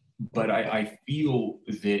I feel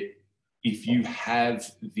that if you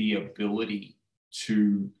have the ability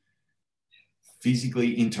to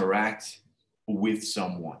physically interact with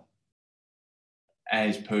someone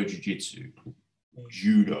as per jiu-jitsu,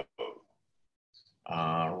 judo,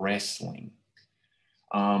 wrestling,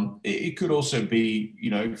 it could also be,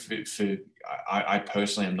 you know, I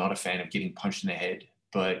personally am not a fan of getting punched in the head,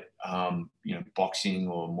 but, you know, boxing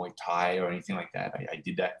or Muay Thai or anything like that. I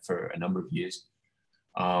did that for a number of years.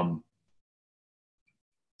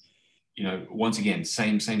 You know, once again,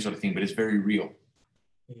 same sort of thing, but it's very real.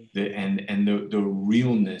 The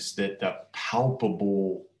realness, that the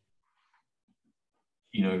palpable,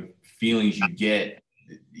 you know, feelings you get,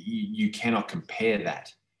 you cannot compare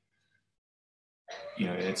that. You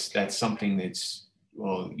know, that's something that's,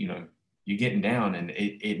 well, you know, you're getting down and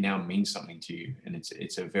it now means something to you. And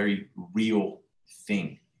it's a very real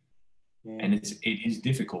thing. And it is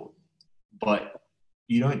difficult, but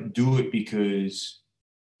you don't do it because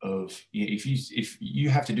of, if you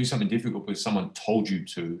have to do something difficult because someone told you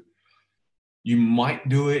to, you might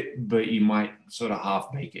do it, but you might sort of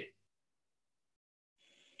half bake it.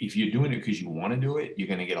 If you're doing it because you want to do it, you're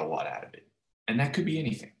going to get a lot out of it. And that could be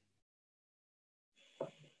anything.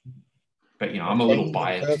 But, you know, I'm a little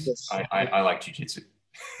biased. I like jiu-jitsu.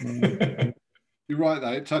 You're right,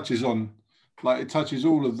 though. It touches on, like, it touches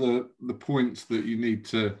all of the points that you need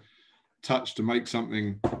to touch to make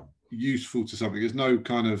something useful to something. There's no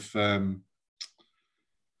kind of,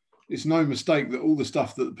 it's no mistake that all the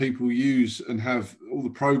stuff that people use and have, all the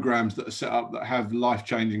programs that are set up that have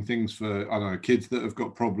life-changing things for, I don't know, kids that have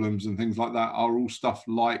got problems and things like that, are all stuff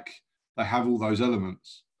like, they have all those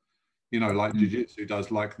elements. You know, like jiu-jitsu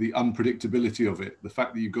does, like the unpredictability of it, the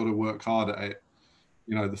fact that you've got to work hard at it,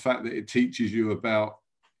 you know, the fact that it teaches you about,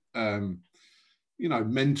 you know,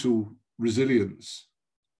 mental resilience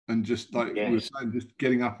and just like we were saying, just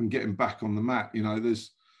getting up and getting back on the mat. You know,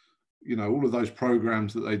 there's, you know, all of those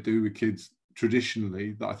programs that they do with kids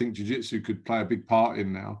traditionally that I think jiu-jitsu could play a big part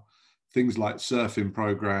in now. Things like surfing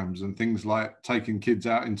programs and things like taking kids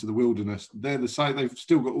out into the wilderness. They're the same. They've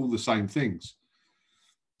still got all the same things.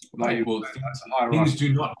 Right. Well, things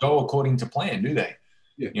do not go according to plan, do they?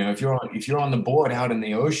 Yeah. You know, if you're on the board out in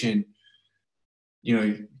the ocean, you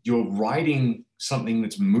know, you're riding something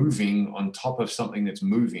that's moving on top of something that's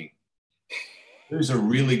moving. There's a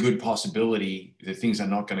really good possibility that things are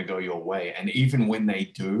not going to go your way, and even when they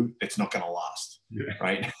do, it's not going to last. Yeah.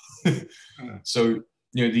 Right. So,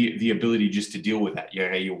 you know, the ability just to deal with that.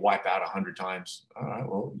 Yeah, you wipe out 100 times. All right,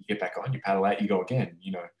 well, you get back on, you paddle out, you go again.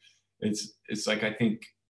 You know, it's like, I think.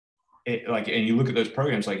 And you look at those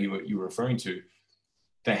programs like you were referring to,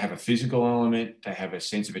 they have a physical element, they have a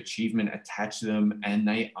sense of achievement attached to them, and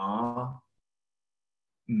they are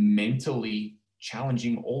mentally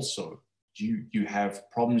challenging also. You have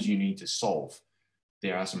problems you need to solve.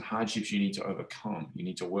 There are some hardships you need to overcome. You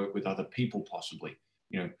need to work with other people possibly.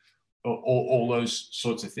 You know, all those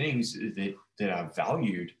sorts of things that are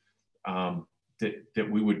valued, that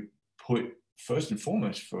we would put first and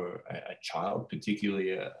foremost for a child,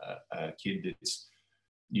 particularly a kid that's,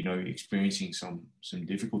 you know, experiencing some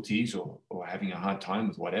difficulties or having a hard time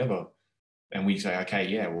with whatever. And we say, okay,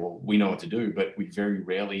 yeah, well, we know what to do, but we very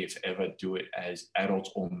rarely, if ever, do it as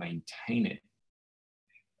adults or maintain it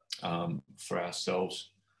for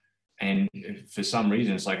ourselves. And for some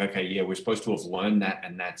reason, it's like, okay, yeah, we're supposed to have learned that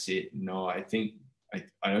and that's it. No, I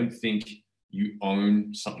don't think you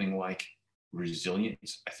own something like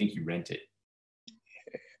resilience, I think you rent it.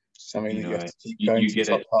 Something You that you know, have to keep going you to get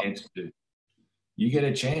top a up. chance to, you get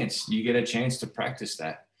a chance to practice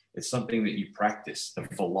that. It's something that you practice. The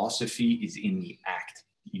philosophy is in the act.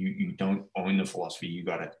 You don't own the philosophy. You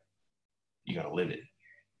gotta live it.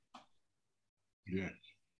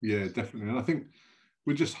 Yeah, definitely. And I think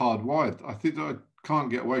we're just hardwired. I think that I can't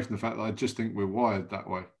get away from the fact that I just think we're wired that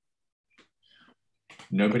way.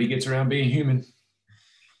 Nobody gets around being human.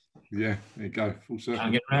 Yeah, there you go. Full circle.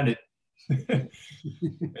 Can't get around it.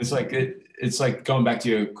 It's like going back to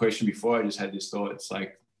your question before. I just had this thought. It's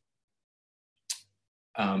like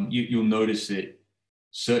you'll notice that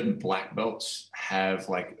certain black belts have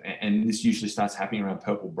like, and this usually starts happening around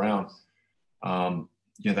purple brown.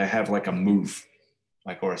 They have like a move,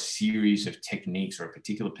 like, or a series of techniques or a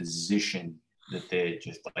particular position that they're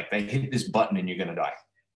just like, they hit this button and you're gonna die.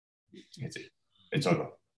 It's it. It's over,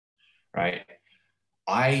 right?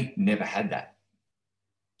 I never had that.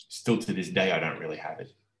 Still to this day, I don't really have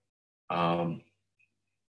it.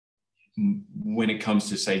 When it comes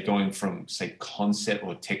to, say, going from, say, concept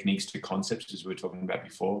or techniques to concepts, as we were talking about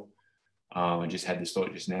before, I just had this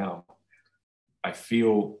thought just now. I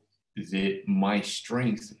feel that my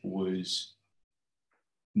strength was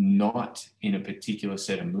not in a particular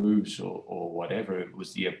set of moves or whatever. It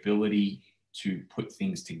was the ability to put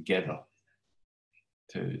things together,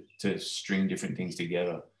 to string different things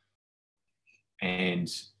together.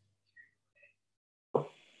 And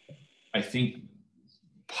I think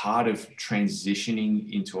part of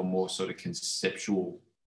transitioning into a more sort of conceptual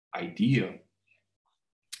idea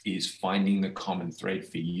is finding the common thread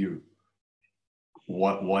for you,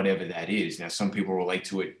 whatever that is. Now, some people relate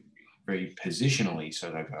to it very positionally.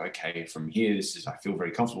 So they go, okay, from here, I feel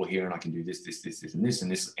very comfortable here and I can do this, and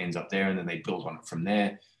this ends up there. And then they build on it from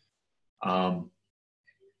there.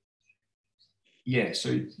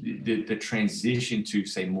 So the transition to,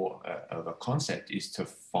 say, more of a concept is to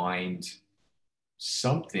find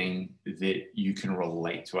something that you can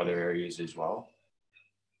relate to other areas as well.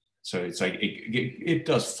 So it's like it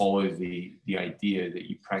does follow the idea that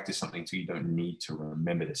you practice something so you don't need to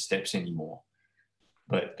remember the steps anymore.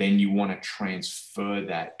 But then you want to transfer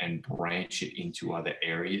that and branch it into other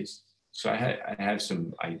areas. So I have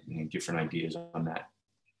some different ideas on that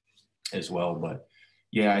as well. But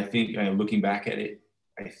yeah, I think looking back at it,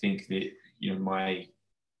 I think that my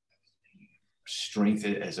strength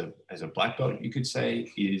as a black belt, you could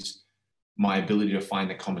say, is my ability to find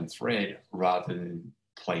the common thread rather than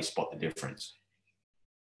spot the difference.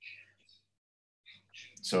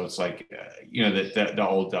 So it's like the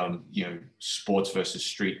old sports versus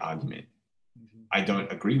street argument. I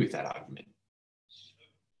don't agree with that argument.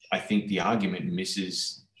 I think the argument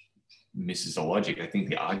misses the logic. I think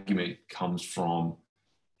the argument comes from,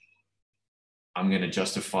 I'm going to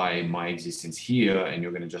justify my existence here and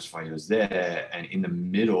you're going to justify yours there. And in the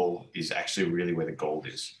middle is actually really where the gold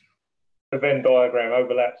is. The Venn diagram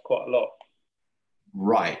overlaps quite a lot.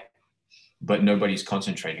 Right. But nobody's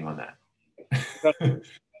concentrating on that.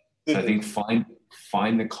 So I think find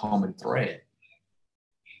the common thread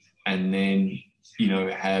and then,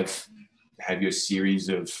 have your series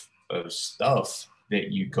of stuff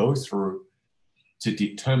that you go through to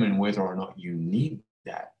determine whether or not you need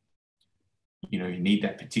that. You need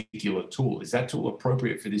that particular tool. Is that tool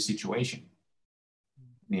appropriate for this situation?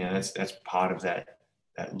 That's part of that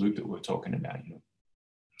loop that we're talking about.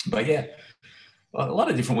 But yeah, a lot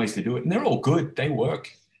of different ways to do it, and they're all good. They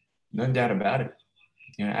work, no doubt about it.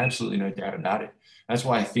 Absolutely no doubt about it. That's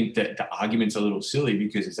why I think that the argument's a little silly,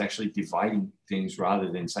 because it's actually dividing things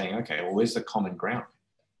rather than saying, okay, well, where's the common ground?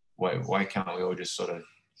 Why can't we all just sort of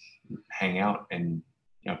hang out and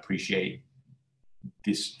appreciate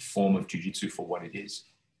this form of jiu-jitsu for what it is?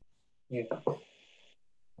 Yeah.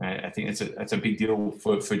 I think that's a big deal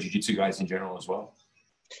for jiu-jitsu guys in general as well.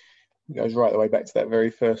 It goes right the way back to that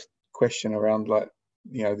very first question around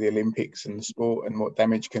the Olympics and the sport and what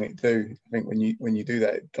damage can it do. I think when you do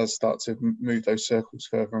that, it does start to move those circles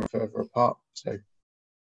further and further apart. So,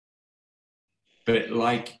 but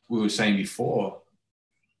like we were saying before,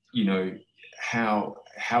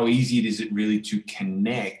 how easy is it really to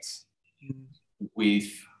connect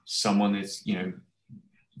with someone that's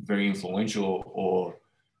very influential or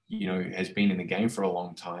has been in the game for a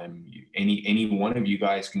long time? Any one of you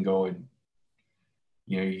guys can go and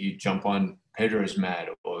you jump on Pedro's mat,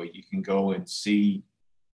 or you can go and see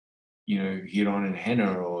Hiron and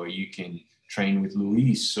Henna, or you can train with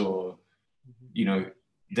Luis, or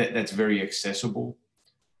that's very accessible.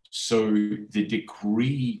 So the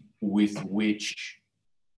degree with which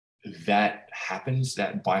that happens,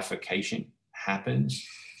 that bifurcation happens,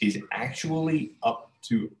 is actually up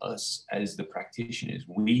to us as the practitioners.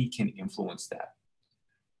 We can influence that.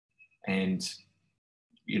 And,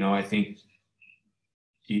 you know, I think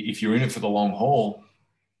if you're in it for the long haul,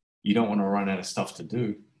 you don't want to run out of stuff to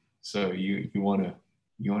do. So you want to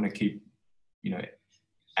keep, you know,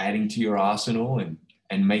 adding to your arsenal and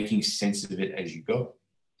making sense of it as you go.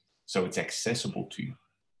 So it's accessible to you.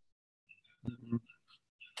 Mm-hmm.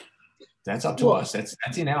 That's up to us.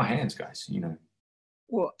 That's in our hands, guys, you know.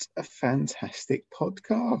 What a fantastic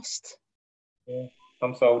podcast. Yeah,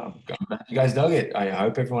 I'm sold. I'm glad you guys dug it. I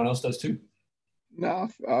hope everyone else does too. No,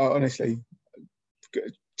 honestly,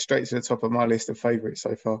 straight to the top of my list of favourites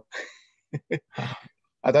so far.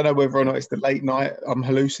 I don't know whether or not it's the late night, I'm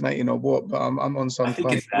hallucinating or what, but I'm on some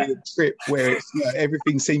kind of weird trip where it's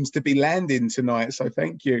everything seems to be landing tonight. So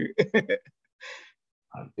thank you.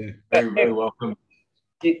 Yeah, very, very welcome.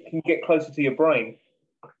 It can get closer to your brain.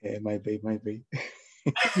 Yeah, maybe.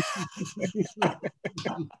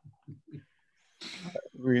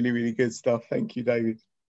 Really, really good stuff. Thank you, David.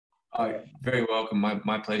 Very welcome.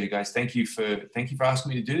 My pleasure, guys. Thank you for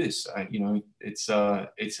asking me to do this. You know, it's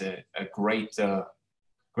a great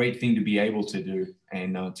thing to be able to do,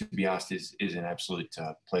 and to be asked is an absolute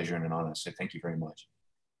pleasure and an honor. So thank you very much.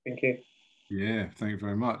 Thank you. Yeah, thank you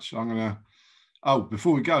very much. I'm gonna. Oh,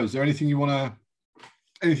 before we go, is there anything you want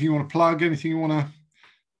to plug? Anything you want to?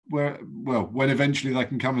 When eventually they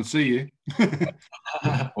can come and see you.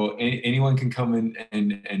 Well, anyone can come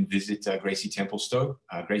and visit Gracie Templestowe,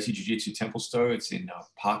 Gracie Jiu Jitu Templestowe. It's in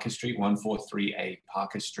Parker Street, 143A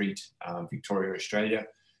Parker Street, Victoria, Australia.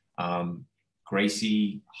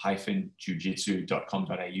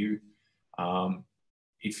 gracie-jiujitsu.com.au.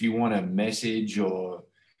 If you want a message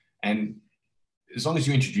and as long as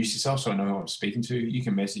you introduce yourself so I know who I'm speaking to, you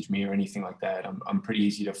can message me or anything like that. I'm pretty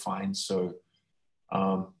easy to find. So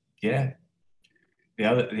yeah.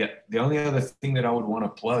 The only other thing that I would want to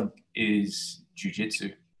plug is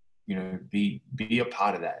jiu-jitsu. You know, be a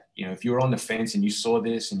part of that. You know, if you're on the fence and you saw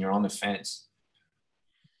this and you're on the fence,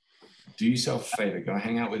 do yourself a favor, go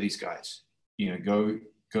hang out with these guys. You know,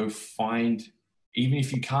 go find, even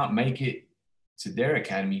if you can't make it to their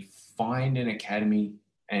academy, find an academy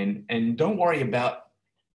and don't worry about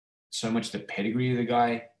so much the pedigree of the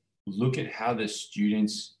guy. Look at how the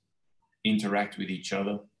students interact with each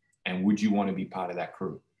other. And would you want to be part of that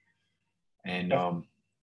crew? And,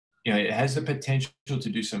 you know, it has the potential to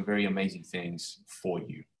do some very amazing things for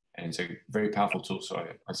you. And it's a very powerful tool. So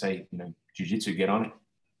I say, you know, jiu-jitsu, get on it.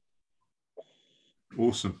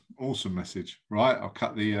 Awesome message. Right. I'll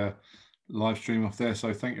cut the live stream off there.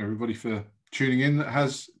 So thank you everybody for tuning in that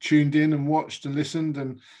has tuned in and watched and listened.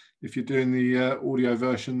 And if you're doing the audio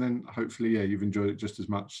version, then hopefully, yeah, you've enjoyed it just as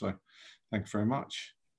much. So thank you very much.